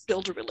helps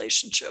build a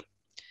relationship.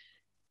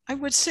 I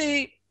would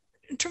say,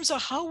 in terms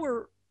of how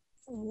we're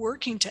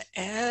working to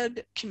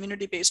add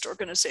community-based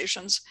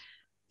organizations,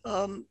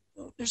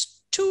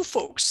 there's two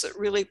folks that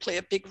really play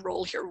a big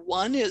role here.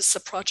 One is the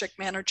project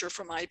manager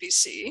from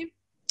IBC,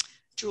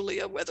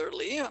 Julia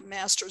Weatherly, a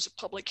master's of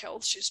public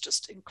health. She's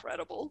just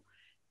incredible.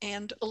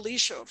 And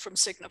Alicia from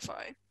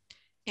Signify.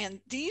 And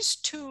these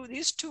two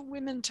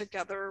women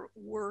together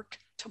work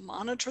to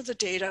monitor the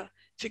data,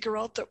 figure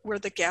out where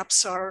the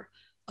gaps are.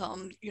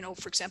 You know,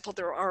 for example,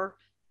 there are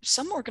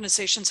some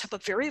organizations have a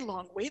very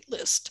long wait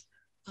list,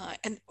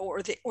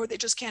 or they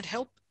just can't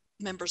help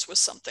members with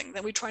something.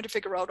 Then we try to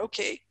figure out,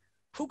 okay,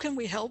 who can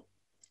we help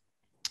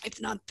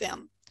if not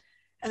them?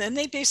 And then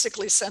they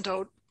basically sent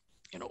out,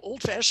 you know,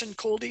 old-fashioned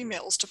cold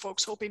emails to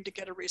folks hoping to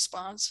get a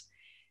response.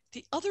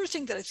 The other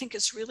thing that I think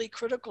is really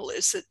critical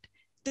is that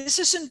this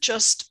isn't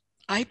just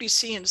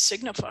IBC and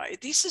Signify.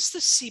 These is the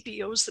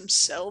CBOs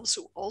themselves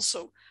who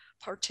also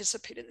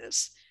participate in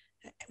this.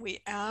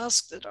 We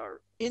ask that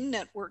our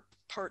in-network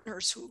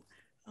partners who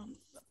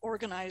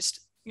organized,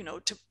 you know,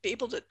 to be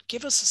able to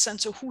give us a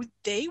sense of who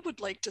they would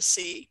like to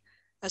see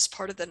as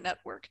part of the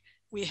network.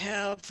 We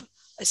have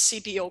a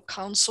CBO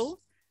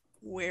council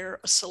where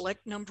a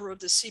select number of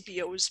the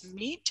CBOs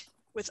meet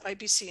with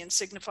IBC and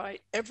Signify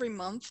every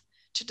month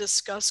to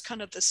discuss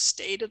kind of the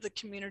state of the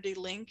community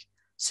link,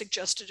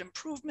 suggested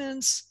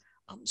improvements,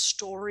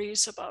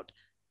 stories about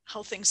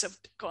how things have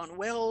gone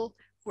well,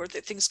 where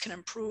the things can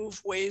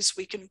improve, ways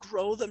we can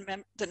grow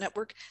the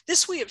network.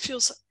 This way it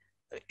feels,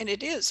 and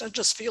it is, I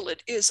just feel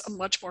it is a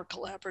much more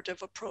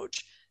collaborative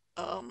approach,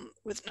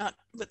 with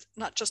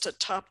not just a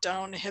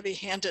top-down,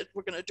 heavy-handed,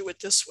 we're going to do it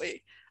this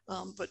way,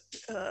 but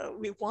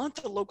we want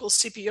the local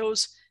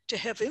CBOs to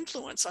have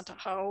influence onto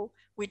how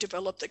we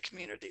develop the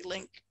community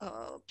link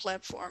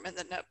platform and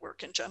the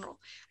network in general.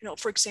 You know,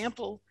 for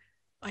example,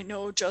 I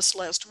know just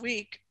last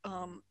week,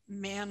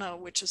 MANA,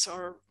 which is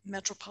our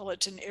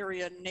Metropolitan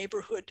Area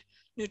Neighborhood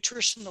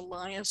Nutrition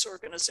Alliance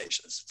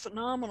organization,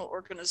 phenomenal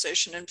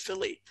organization in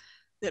Philly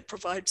that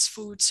provides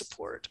food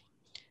support,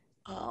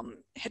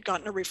 had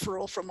gotten a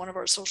referral from one of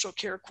our social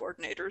care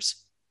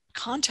coordinators,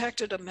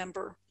 contacted a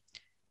member,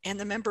 and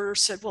the member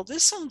said, well,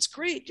 this sounds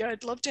great. Yeah,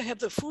 I'd love to have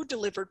the food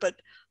delivered,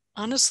 but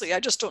honestly, I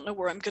just don't know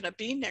where I'm going to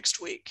be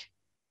next week.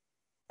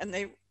 And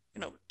they, you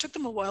know, took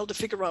them a while to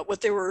figure out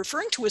what they were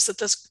referring to is that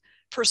this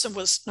person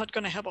was not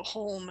going to have a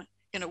home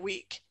in a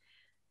week.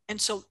 And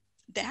so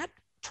that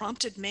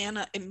prompted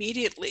MANA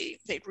immediately.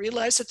 They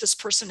realized that this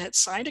person had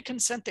signed a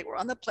consent. They were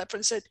on the platform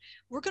and said,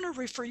 we're going to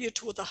refer you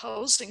to the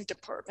housing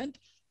department.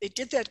 They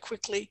did that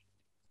quickly.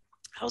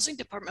 Housing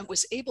department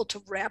was able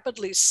to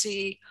rapidly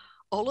see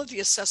all of the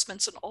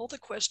assessments and all the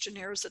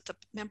questionnaires that the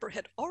member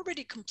had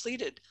already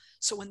completed.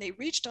 So when they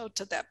reached out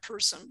to that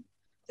person,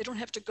 they don't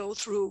have to go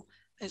through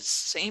the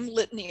same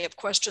litany of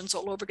questions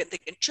all over again. They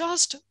can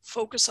just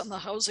focus on the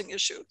housing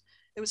issue.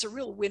 It was a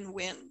real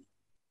win-win.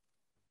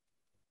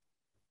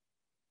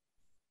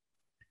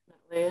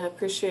 I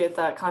appreciate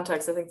that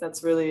context. I think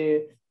that's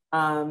really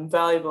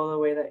valuable, the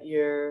way that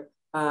you're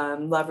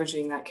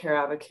leveraging that care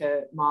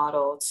advocate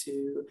model to,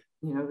 you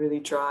know, really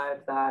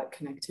drive that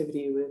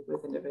connectivity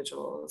with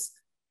individuals.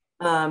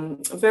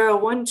 Vera,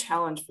 one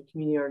challenge for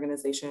community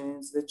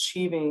organizations is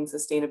achieving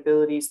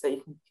sustainability so that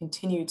you can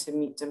continue to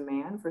meet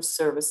demand for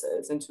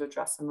services and to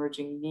address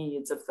emerging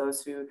needs of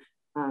those who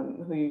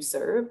you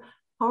serve.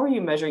 How are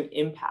you measuring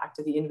impact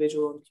at the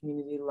individual and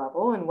community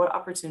level, and what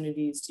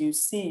opportunities do you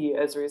see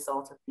as a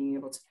result of being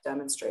able to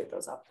demonstrate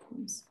those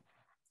outcomes?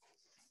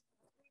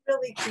 I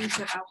really think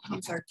that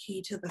outcomes are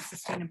key to the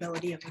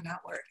sustainability of the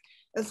network,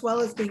 as well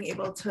as being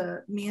able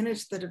to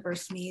manage the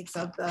diverse needs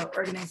of the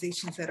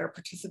organizations that are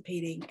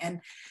participating.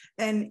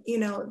 And you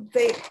know,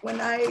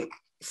 when I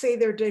say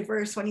they're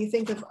diverse, when you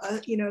think of,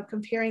 you know,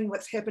 comparing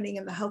what's happening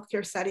in the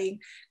healthcare setting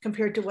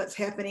compared to what's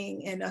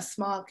happening in a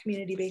small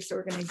community-based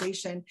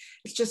organization,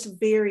 it's just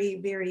very,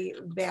 very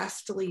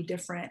vastly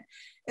different.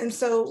 And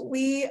so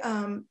we,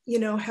 you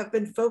know, have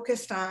been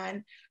focused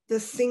on the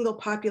single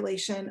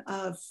population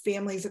of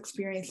families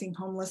experiencing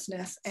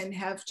homelessness, and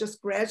have just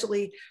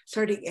gradually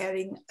started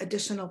adding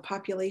additional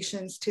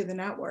populations to the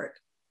network.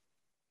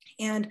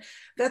 And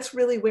that's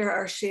really where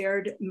our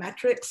shared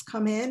metrics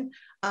come in,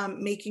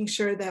 making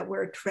sure that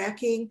we're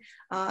tracking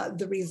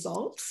the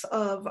results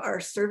of our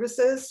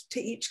services to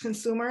each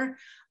consumer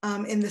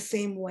in the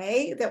same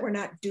way, that we're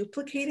not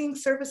duplicating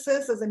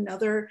services is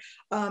another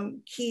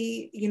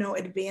key,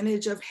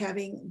 advantage of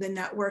having the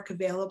network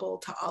available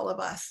to all of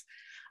us.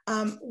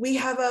 We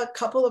have a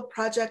couple of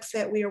projects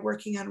that we are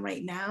working on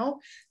right now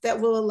that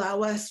will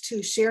allow us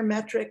to share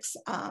metrics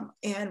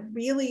and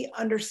really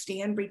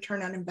understand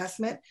return on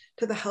investment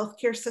to the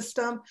healthcare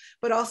system,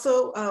 but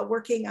also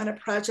working on a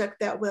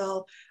project that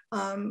will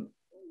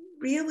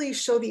really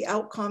show the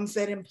outcomes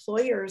that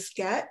employers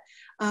get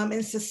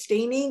in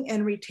sustaining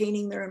and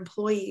retaining their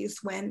employees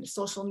when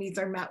social needs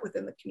are met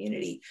within the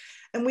community.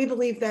 And we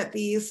believe that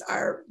these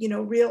are,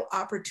 real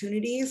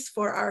opportunities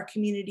for our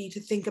community to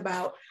think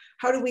about,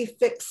 how do we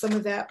fix some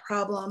of that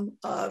problem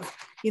of,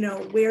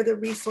 where the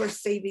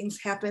resource savings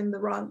happen,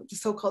 the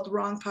so-called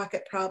wrong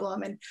pocket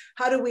problem, and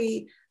how do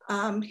we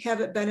have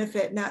it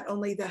benefit not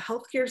only the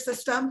healthcare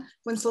system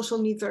when social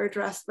needs are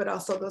addressed, but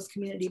also those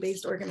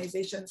community-based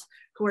organizations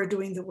who are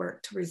doing the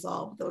work to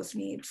resolve those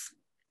needs.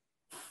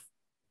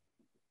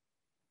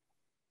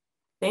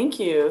 Thank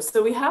you.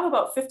 So we have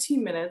about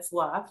 15 minutes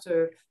left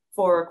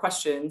for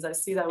questions. I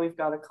see that we've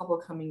got a couple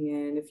coming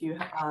in. If you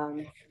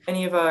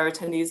any of our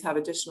attendees have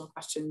additional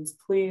questions,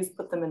 please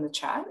put them in the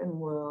chat and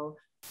we'll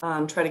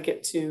try to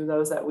get to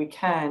those that we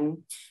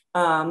can.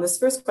 This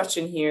first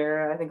question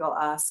here, I think I'll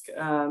ask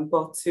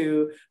both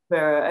to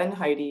Vera and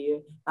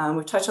Heidi.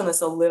 We've touched on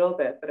this a little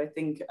bit, but I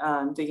think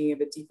digging a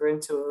bit deeper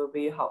into it will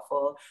be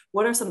helpful.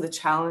 What are some of the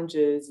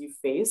challenges you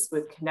face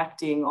with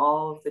connecting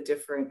all of the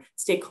different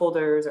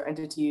stakeholders or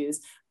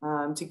entities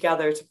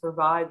together to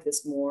provide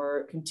this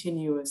more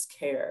continuous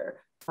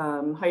care?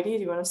 Heidi,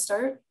 do you want to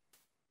start?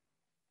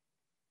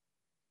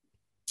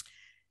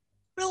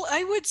 Well,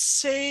 I would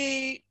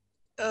say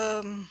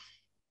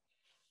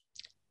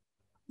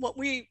what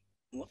we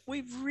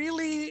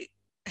really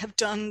have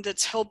done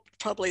that's helped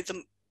probably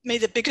made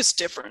the biggest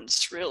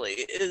difference really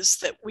is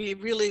that we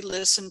really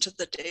listen to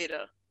the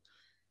data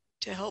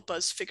to help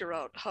us figure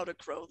out how to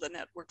grow the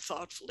network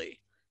thoughtfully.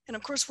 And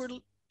of course, we're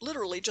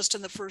literally just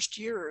in the first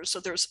year,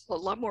 so there's a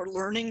lot more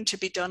learning to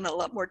be done, a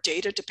lot more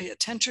data to pay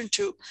attention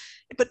to,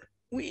 but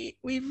we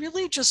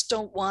really just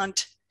don't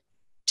want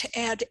to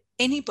add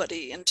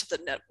anybody into the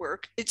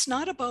network. It's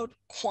not about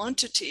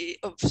quantity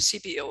of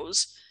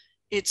CBOs,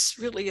 it's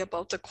really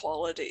about the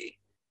quality.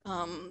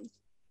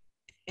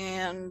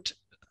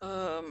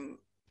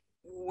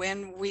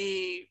 When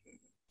we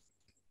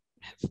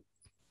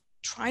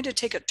try to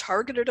take a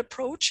targeted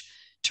approach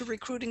to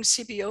recruiting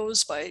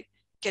CBOs by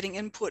getting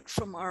input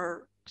from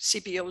our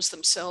CBOs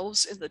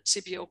themselves in the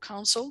CBO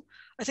Council,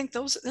 I think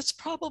that's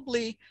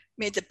probably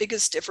made the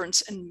biggest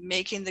difference in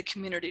making the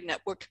community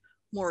network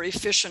more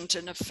efficient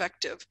and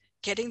effective,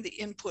 getting the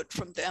input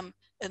from them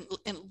and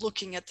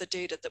looking at the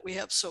data that we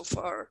have so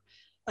far.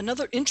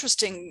 Another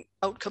interesting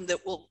outcome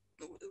that we'll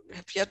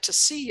have yet to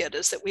see yet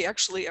is that we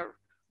actually are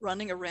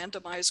running a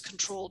randomized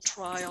controlled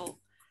trial.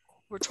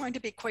 We're trying to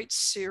be quite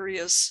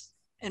serious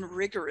and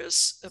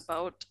rigorous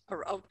about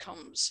our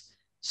outcomes.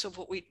 So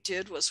what we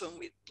did was, when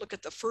we look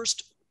at the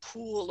first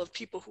pool of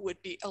people who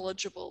would be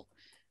eligible,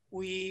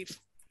 we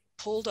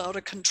pulled out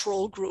a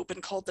control group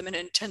and called them an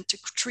intent to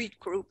treat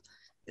group.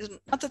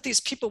 Not that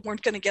these people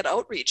weren't going to get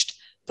outreached,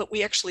 but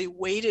we actually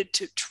waited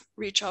to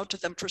reach out to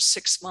them for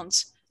 6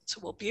 months. So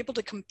we'll be able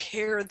to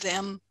compare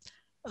them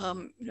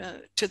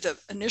to the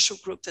initial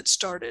group that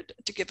started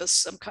to give us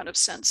some kind of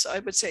sense. So I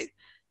would say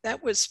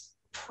that was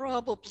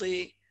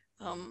probably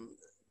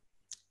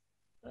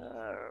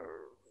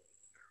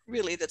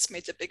really that's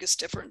made the biggest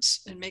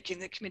difference in making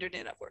the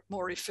community network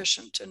more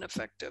efficient and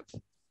effective.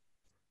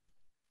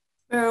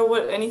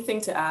 Anything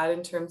to add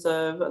in terms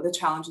of the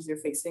challenges you're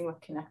facing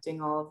with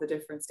connecting all of the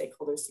different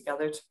stakeholders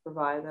together to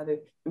provide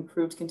that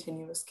improved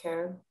continuous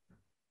care?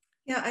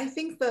 Yeah, I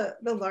think the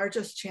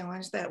largest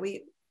challenge that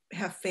we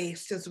have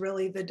faced is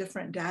really the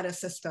different data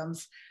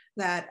systems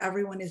that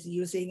everyone is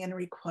using and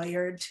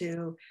required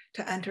to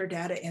enter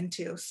data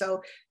into.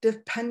 So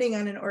depending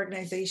on an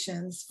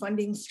organization's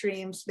funding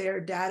streams, their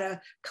data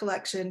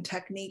collection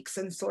techniques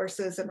and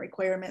sources and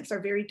requirements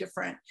are very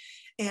different.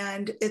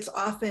 And it's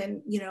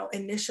often,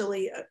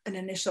 initially an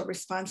initial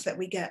response that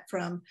we get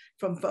from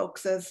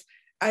folks is,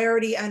 I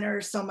already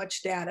enter so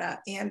much data.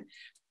 And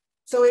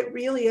so it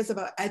really is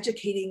about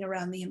educating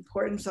around the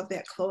importance of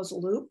that closed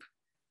loop,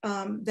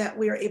 that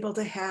we are able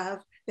to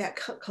have, that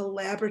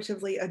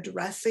collaboratively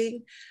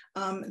addressing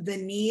the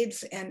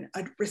needs and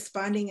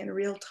responding in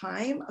real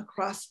time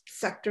across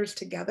sectors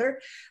together,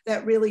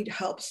 that really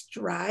helps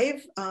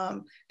drive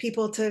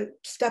people to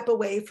step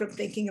away from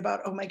thinking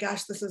about, oh my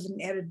gosh, this is an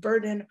added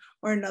burden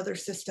or another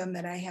system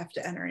that I have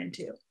to enter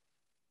into.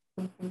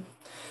 Mm-hmm.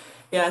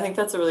 Yeah, I think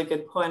that's a really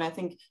good point. I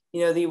think,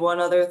 the one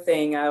other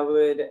thing I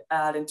would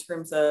add in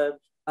terms of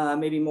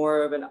maybe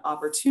more of an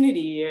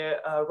opportunity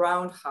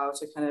around how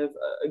to kind of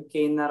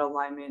gain that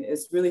alignment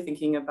is really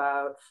thinking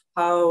about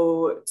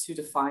how to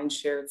define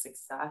shared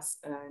success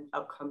and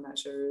outcome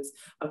measures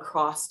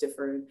across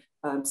different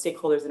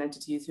stakeholders and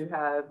entities who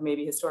have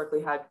maybe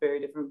historically had very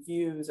different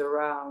views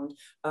around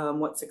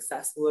what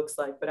success looks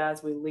like. But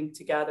as we link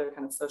together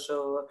kind of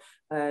social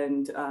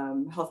and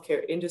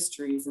healthcare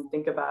industries and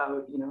think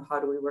about, how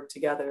do we work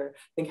together,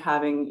 I think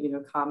having,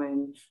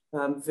 common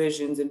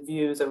visions and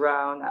views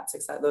around that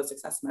success, those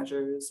success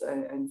measures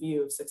and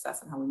view of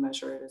success and how we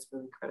measure it is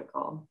really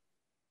critical.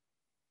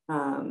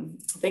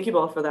 Thank you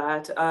both for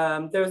that.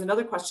 There was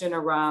another question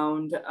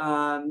around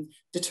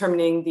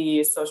determining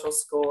the social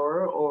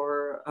score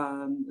or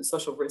the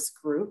social risk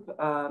group.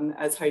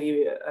 As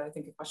Heidi, I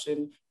think a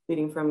question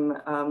leading from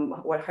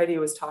what Heidi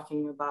was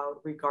talking about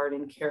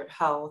regarding Carrot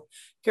Health.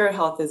 Carrot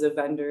Health is a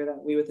vendor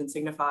that we within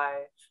Signify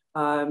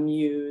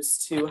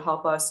use to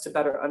help us to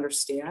better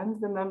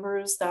understand the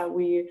members that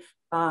we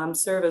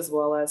serve, as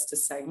well as to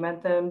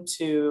segment them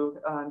to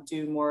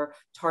do more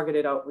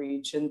targeted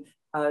outreach. And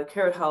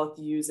Carrot Health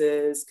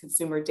uses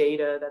consumer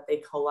data that they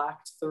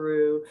collect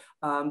through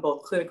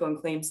both clinical and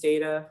claims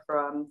data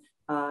from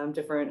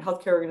different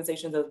healthcare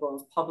organizations, as well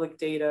as public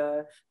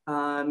data,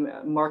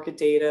 market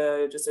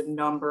data, just a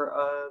number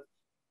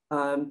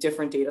of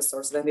different data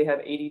sources. And they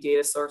have 80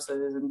 data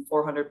sources and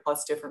 400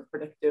 plus different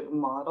predictive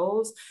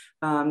models.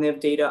 They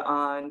have data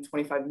on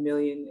 25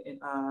 million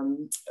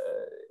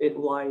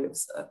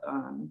lives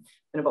and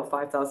about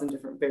 5,000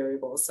 different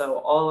variables. So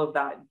all of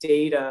that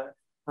data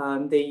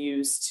they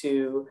use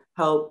to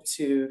help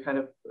to kind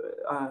of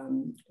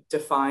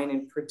define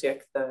and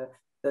predict the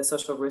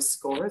social risk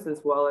scores, as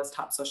well as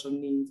top social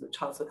needs,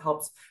 which also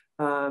helps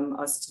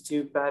us to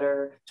do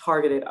better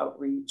targeted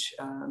outreach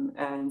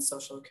and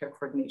social care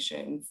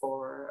coordination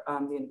for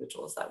the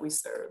individuals that we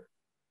serve.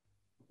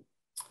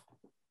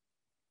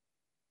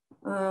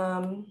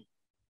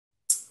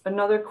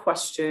 Another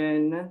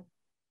question.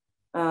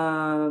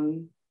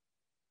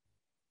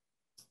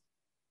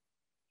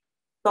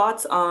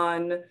 Thoughts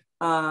on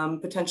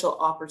potential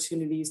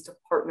opportunities to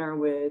partner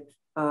with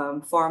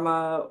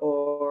pharma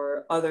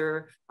or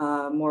other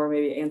more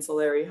maybe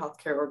ancillary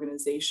healthcare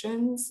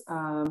organizations.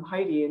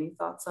 Heidi, any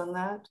thoughts on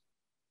that?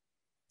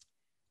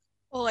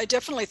 Well, I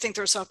definitely think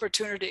there's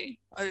opportunity.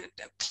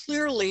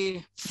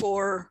 Clearly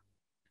for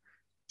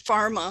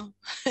pharma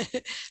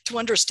to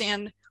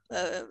understand,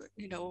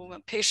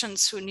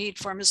 patients who need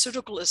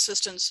pharmaceutical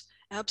assistance,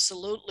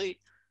 absolutely.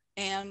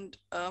 And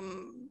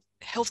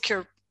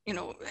healthcare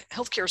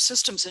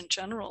systems in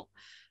general.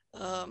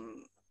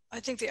 I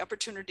think the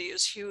opportunity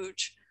is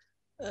huge.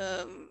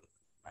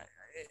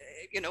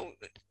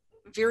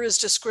 Vera's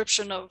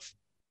description of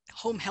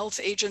home health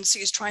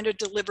agencies trying to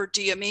deliver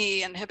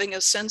DME and having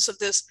a sense of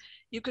this,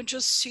 you can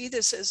just see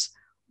this as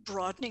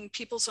broadening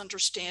people's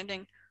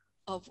understanding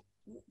of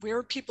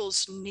where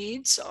people's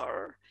needs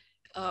are.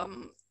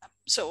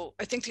 So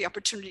I think the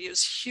opportunity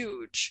is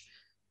huge.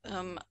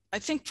 I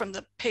think from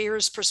the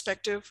payer's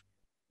perspective,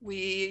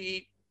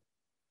 we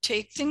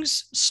take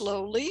things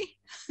slowly.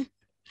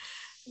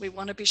 We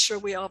want to be sure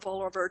we have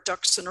all of our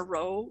ducks in a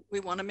row. We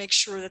want to make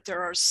sure that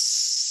there are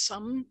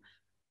some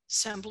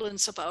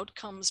semblance of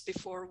outcomes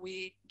before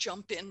we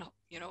jump in,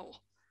 a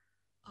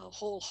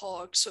whole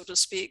hog, so to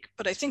speak.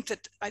 But I think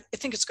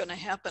it's going to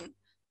happen,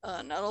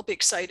 and I'll be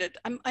excited.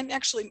 I'm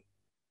actually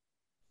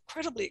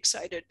incredibly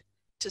excited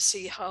to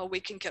see how we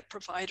can get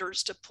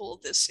providers to pull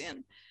this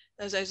in.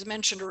 As I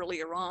mentioned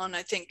earlier on,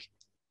 I think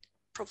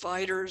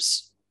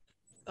providers,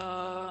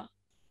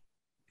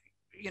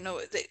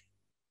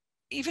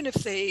 even if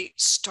they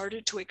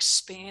started to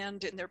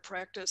expand in their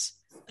practice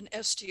an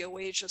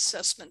SDoH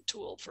assessment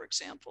tool, for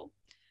example,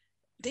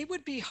 they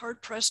would be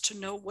hard pressed to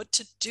know what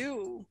to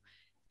do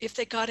if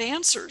they got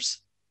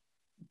answers.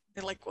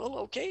 They're like, well,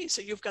 okay,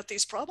 so you've got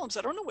these problems.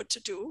 I don't know what to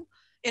do.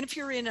 And if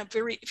you're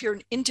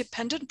an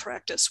independent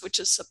practice, which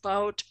is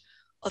about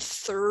a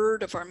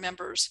third of our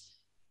members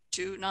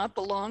do not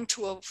belong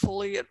to a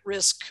fully at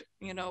risk,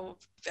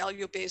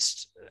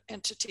 value-based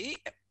entity.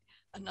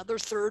 Another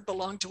third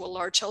belong to a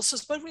large health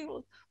system, but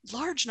a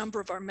large number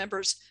of our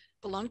members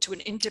belong to an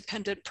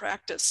independent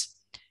practice.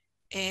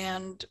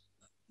 And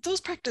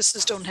those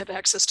practices don't have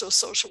access to a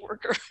social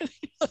worker.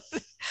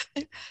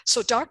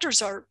 So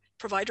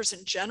providers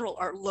in general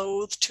are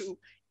loath to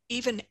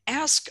even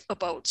ask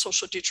about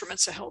social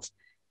detriments of health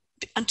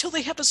until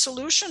they have a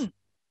solution.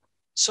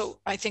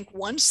 So I think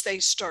once they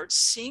start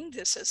seeing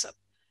this as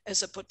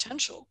a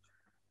potential,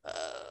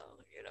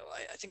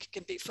 I think it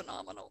can be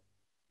phenomenal.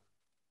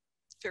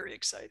 Very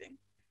exciting.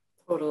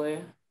 Totally,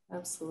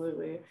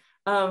 absolutely.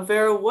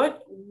 Vera,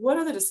 what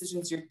are the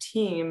decisions your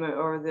team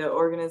or the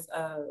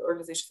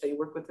organizations that you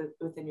work with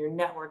within your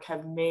network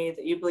have made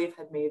that you believe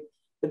had made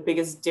the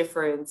biggest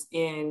difference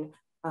in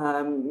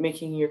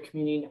making your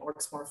community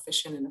networks more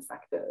efficient and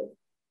effective?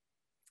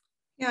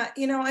 Yeah,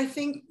 I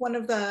think one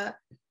of the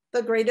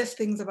the greatest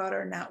things about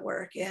our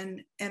network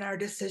and our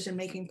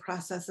decision-making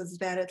process is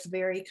that it's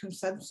very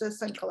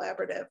consensus and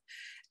collaborative.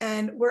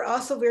 And we're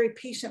also very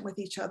patient with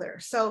each other.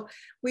 So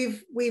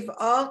we've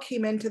all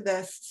came into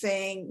this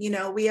saying, you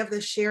know, we have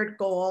this shared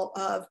goal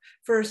of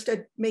first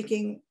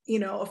making, you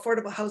know,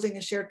 affordable housing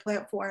a shared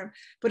platform,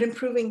 but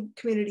improving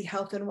community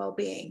health and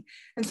well-being.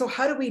 And so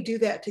how do we do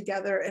that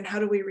together, and how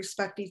do we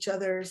respect each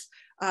other's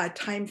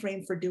time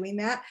frame for doing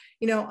that?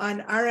 You know, on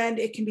our end,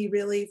 it can be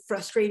really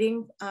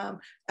frustrating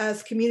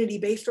as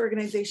community-based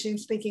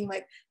organizations thinking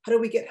like, how do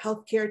we get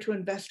healthcare to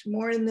invest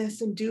more in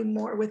this and do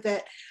more with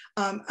it?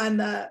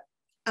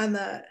 On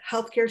the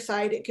healthcare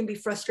side, it can be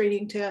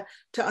frustrating to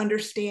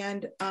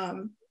understand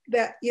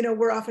that, you know,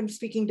 we're often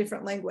speaking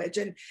different language,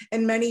 and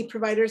many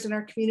providers in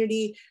our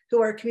community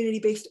who are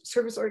community-based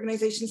service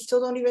organizations still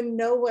don't even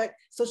know what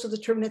social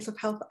determinants of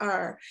health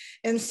are.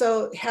 And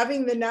so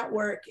having the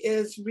network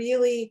is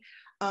really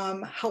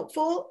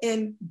helpful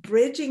in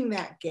bridging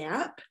that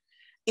gap.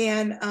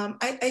 And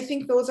I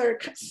think those are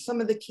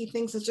some of the key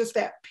things, is just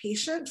that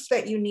patience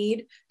that you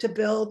need to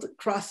build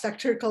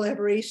cross-sector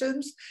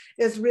collaborations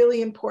is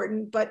really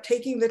important, but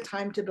taking the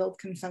time to build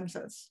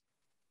consensus.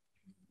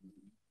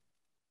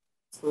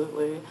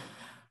 Absolutely.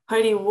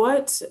 Heidi,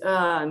 what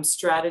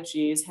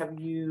strategies have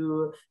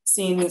you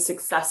seen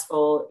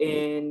successful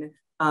in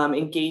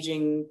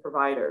engaging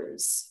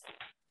providers?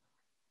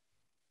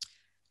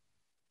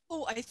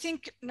 Oh, I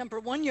think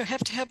number one, you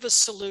have to have a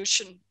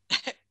solution.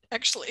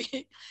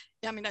 Actually,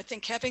 I mean, I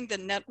think having the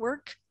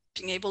network,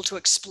 being able to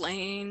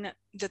explain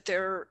that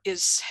there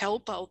is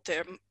help out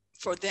there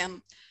for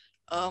them,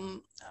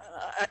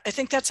 I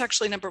think that's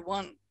actually number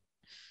one.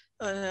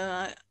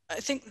 I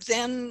think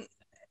then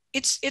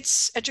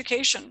it's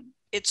education,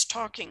 it's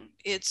talking,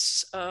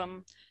 it's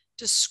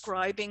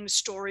describing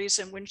stories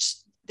in which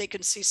they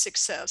can see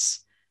success.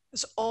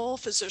 Because all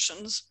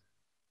physicians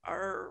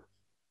are,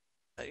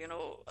 you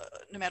know,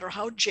 no matter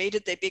how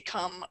jaded they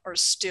become, are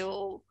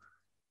still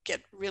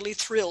get really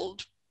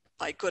thrilled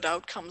by good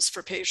outcomes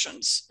for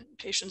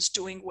patients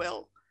doing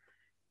well.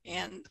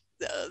 And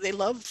they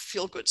love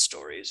feel-good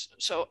stories.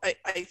 So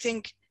I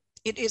think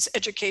it is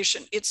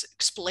education. It's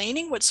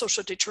explaining what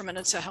social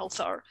determinants of health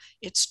are.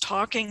 It's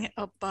talking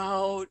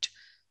about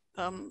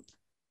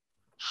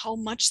how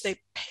much they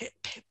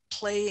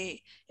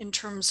play in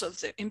terms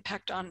of the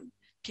impact on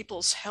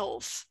people's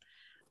health.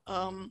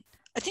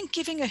 I think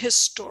giving a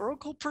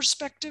historical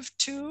perspective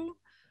too.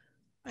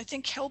 I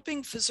think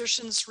helping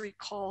physicians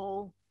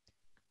recall,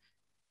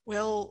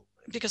 well,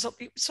 because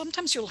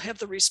sometimes you'll have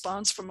the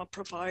response from a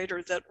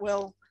provider that,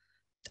 well,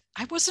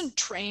 I wasn't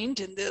trained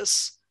in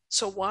this,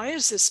 so why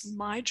is this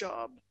my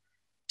job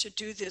to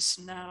do this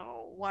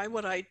now? Why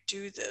would I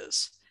do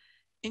this?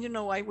 And, you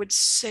know, I would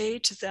say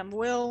to them,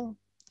 well,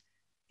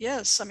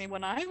 yes, I mean,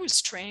 when I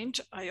was trained,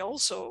 I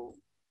also,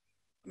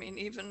 I mean,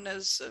 even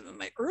as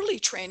my early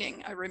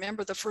training, I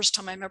remember the first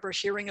time I remember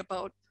hearing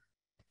about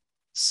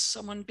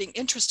someone being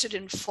interested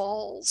in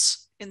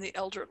falls in the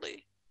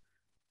elderly.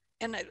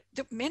 And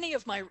many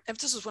of my,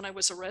 this is when I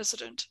was a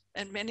resident,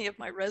 and many of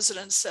my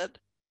residents said,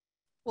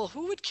 well,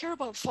 who would care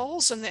about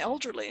falls in the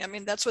elderly? I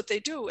mean, that's what they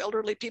do.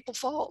 Elderly people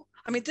fall.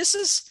 I mean, this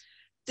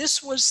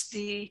was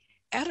the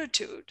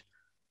attitude,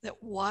 that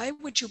why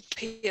would you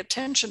pay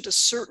attention to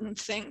certain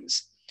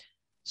things?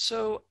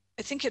 So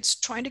I think it's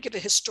trying to give a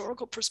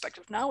historical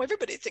perspective. Now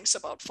everybody thinks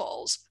about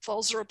falls.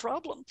 Falls are a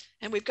problem,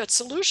 and we've got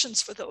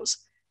solutions for those.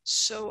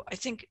 So I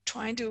think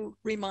trying to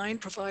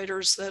remind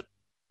providers that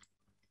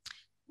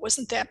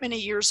wasn't that many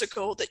years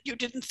ago that you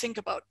didn't think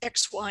about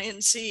X, Y,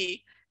 and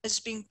Z as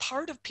being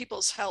part of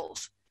people's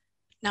health.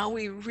 Now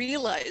we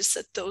realize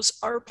that those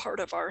are part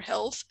of our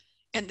health,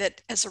 and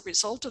that as a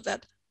result of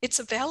that, it's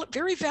a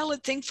very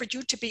valid thing for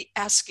you to be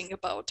asking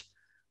about.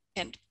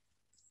 And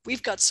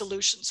we've got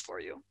solutions for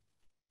you.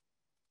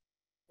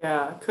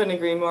 Yeah, couldn't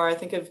agree more. I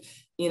think of,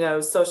 you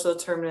know, social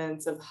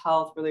determinants of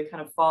health really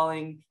kind of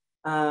falling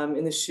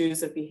in the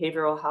shoes of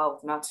behavioral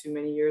health not too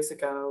many years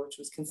ago, which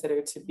was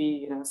considered to be,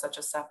 you know, such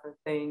a separate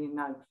thing and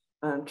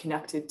not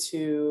connected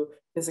to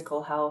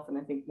physical health. And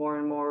I think more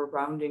and more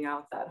rounding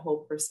out that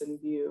whole person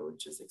view,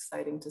 which is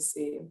exciting to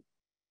see.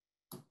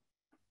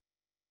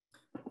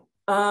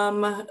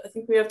 I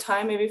think we have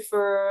time maybe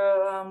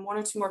for one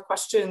or two more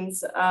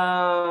questions.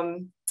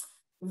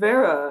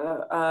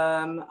 Vera,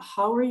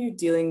 how are you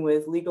dealing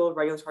with legal,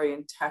 regulatory,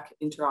 and tech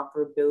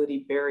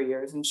interoperability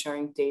barriers and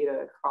sharing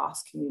data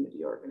across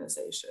community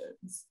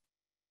organizations?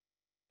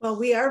 Well,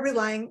 we are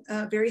relying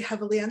very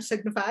heavily on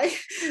Signify,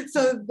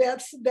 so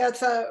that's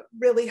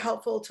really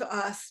helpful to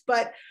us.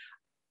 But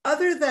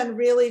other than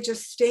really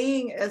just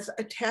staying as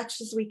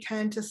attached as we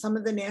can to some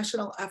of the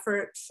national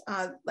efforts,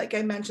 like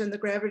I mentioned, the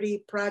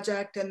Gravity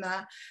Project and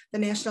the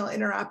National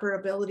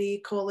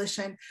Interoperability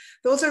Coalition,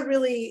 those are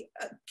really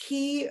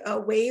key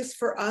ways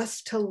for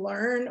us to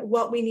learn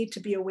what we need to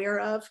be aware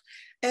of.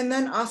 And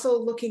then also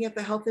looking at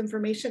the health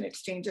information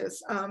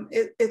exchanges.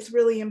 It's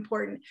really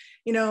important,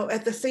 you know,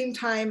 at the same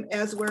time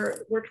as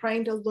we're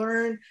trying to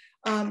learn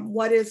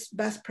what is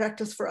best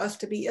practice for us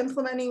to be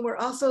implementing. We're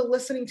also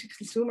listening to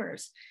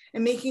consumers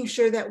and making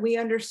sure that we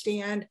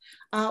understand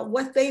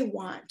what they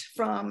want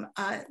from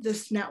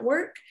this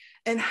network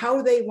and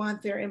how they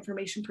want their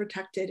information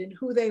protected and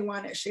who they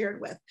want it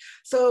shared with.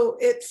 So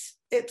it's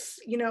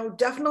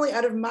definitely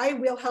out of my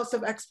wheelhouse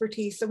of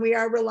expertise, and we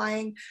are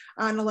relying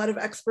on a lot of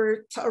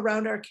experts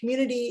around our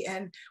community,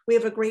 and we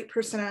have a great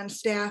person on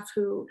staff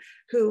who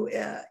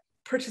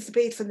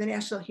participates in the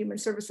National Human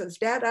Services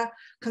Data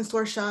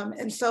Consortium.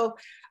 And so,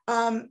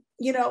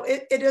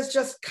 it is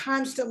just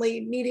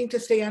constantly needing to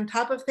stay on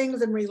top of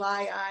things and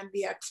rely on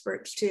the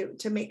experts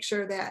to make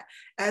sure that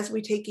as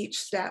we take each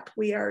step,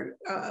 we are,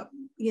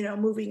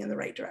 moving in the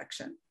right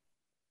direction.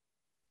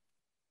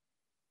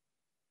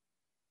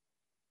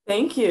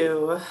 Thank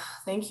you.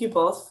 Thank you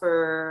both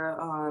for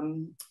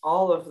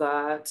all of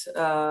that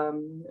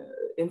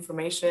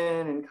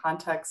information and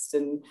context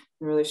and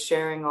really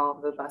sharing all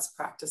of the best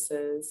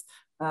practices.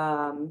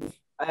 Any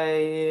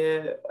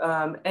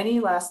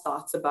last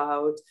thoughts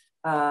about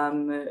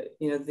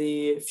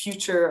the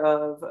future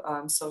of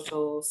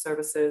social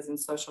services and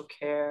social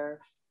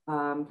care,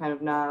 kind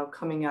of now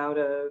coming out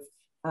of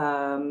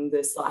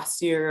this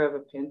last year of a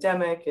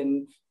pandemic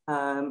and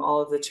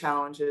all of the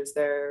challenges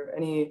there?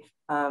 Any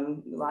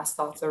last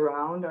thoughts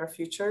around our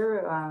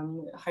future?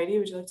 Heidi,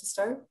 would you like to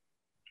start?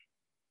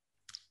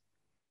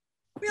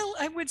 Well,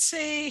 I would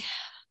say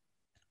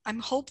I'm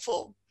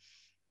hopeful.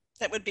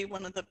 That would be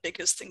one of the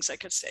biggest things I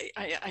could say.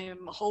 I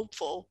am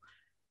hopeful,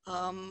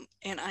 and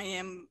I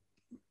am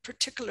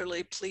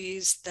particularly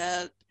pleased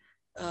that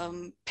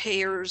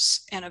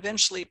payers and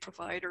eventually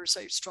providers,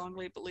 I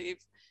strongly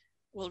believe,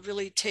 will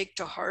really take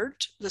to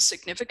heart the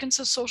significance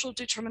of social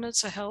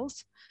determinants of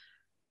health.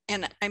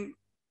 And I'm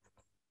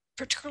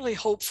particularly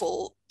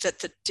hopeful that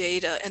the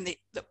data and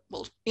that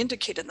will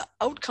indicate and the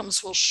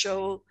outcomes will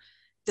show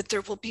that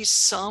there will be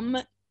some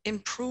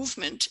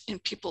improvement in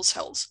people's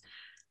health.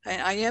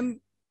 I'm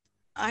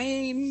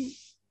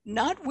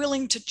not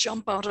willing to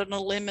jump out on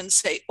a limb and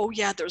say, oh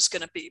yeah, there's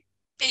going to be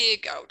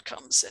big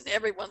outcomes and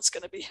everyone's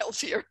going to be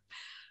healthier.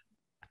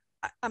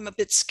 I'm a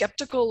bit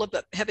skeptical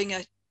about having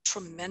a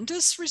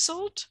tremendous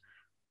result.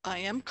 I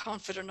am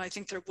confident. I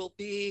think there will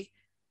be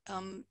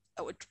a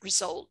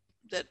result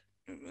that,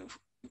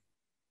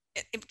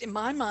 in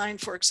my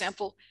mind, for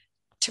example,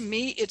 to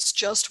me, it's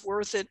just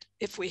worth it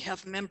if we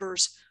have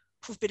members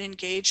who've been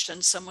engaged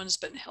and someone's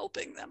been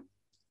helping them.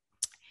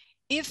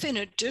 If in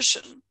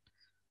addition,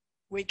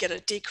 we get a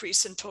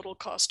decrease in total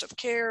cost of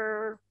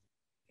care,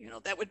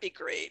 that would be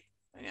great.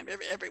 I mean,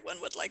 everyone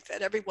would like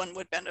that. Everyone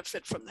would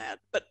benefit from that.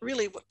 But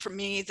really, for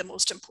me, the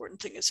most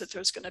important thing is that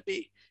there's going to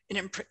be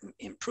an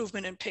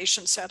improvement in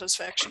patient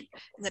satisfaction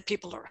and that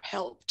people are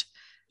helped.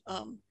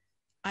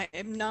 I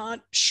am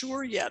not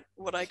sure yet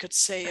what I could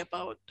say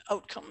about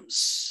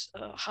outcomes,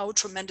 how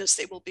tremendous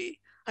they will be.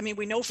 I mean,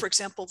 we know, for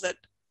example, that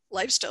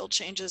lifestyle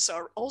changes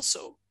are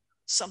also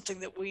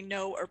something that we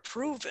know are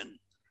proven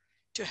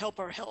to help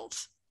our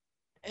health.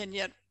 And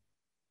yet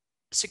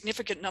a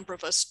significant number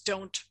of us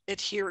don't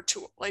adhere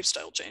to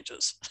lifestyle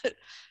changes.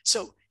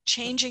 So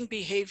changing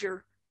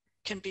behavior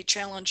can be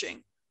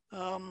challenging.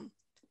 And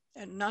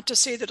not to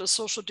say that a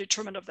social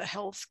determinant of the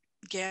health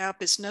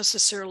gap is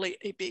necessarily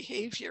a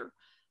behavior,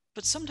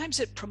 but sometimes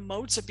it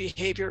promotes a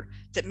behavior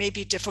that may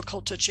be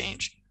difficult to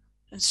change.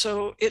 And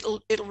so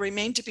it'll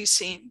remain to be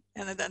seen.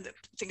 And then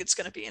I think it's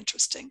going to be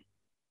interesting.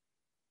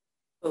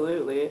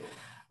 Absolutely.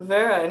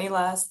 Vera, any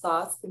last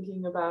thoughts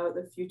thinking about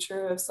the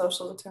future of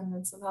social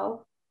determinants of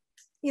health?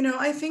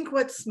 I think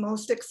what's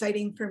most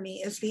exciting for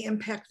me is the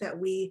impact that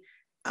we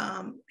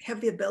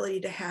have the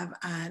ability to have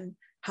on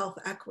health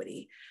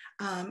equity.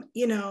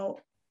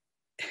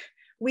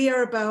 We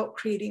are about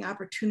creating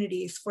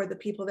opportunities for the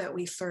people that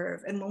we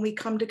serve. And when we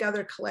come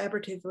together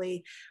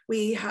collaboratively,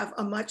 we have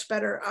a much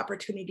better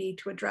opportunity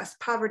to address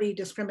poverty,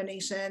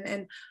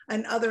 discrimination,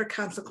 and other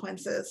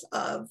consequences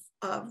of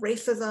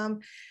racism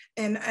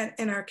in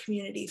our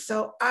community.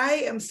 So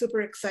I am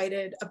super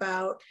excited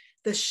about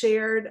the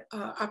shared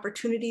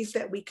opportunities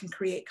that we can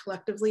create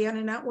collectively on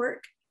a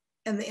network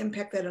and the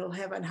impact that it'll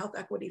have on health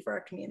equity for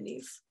our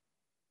communities.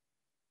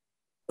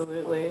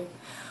 Absolutely.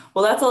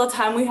 Well, that's all the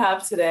time we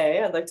have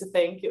today. I'd like to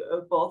thank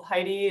both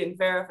Heidi and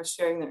Vera for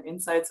sharing their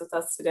insights with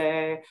us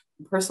today.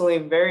 I'm personally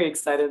very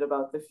excited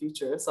about the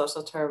future of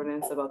social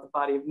determinants, about the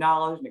body of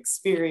knowledge and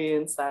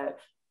experience that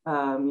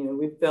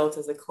we've built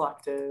as a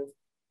collective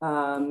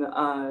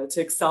to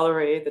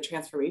accelerate the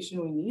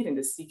transformation we need and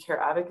to see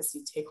care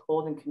advocacy take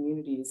hold in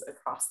communities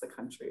across the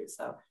country.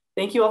 So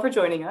thank you all for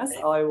joining us.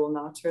 I will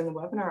now turn the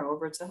webinar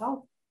over to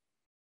Health.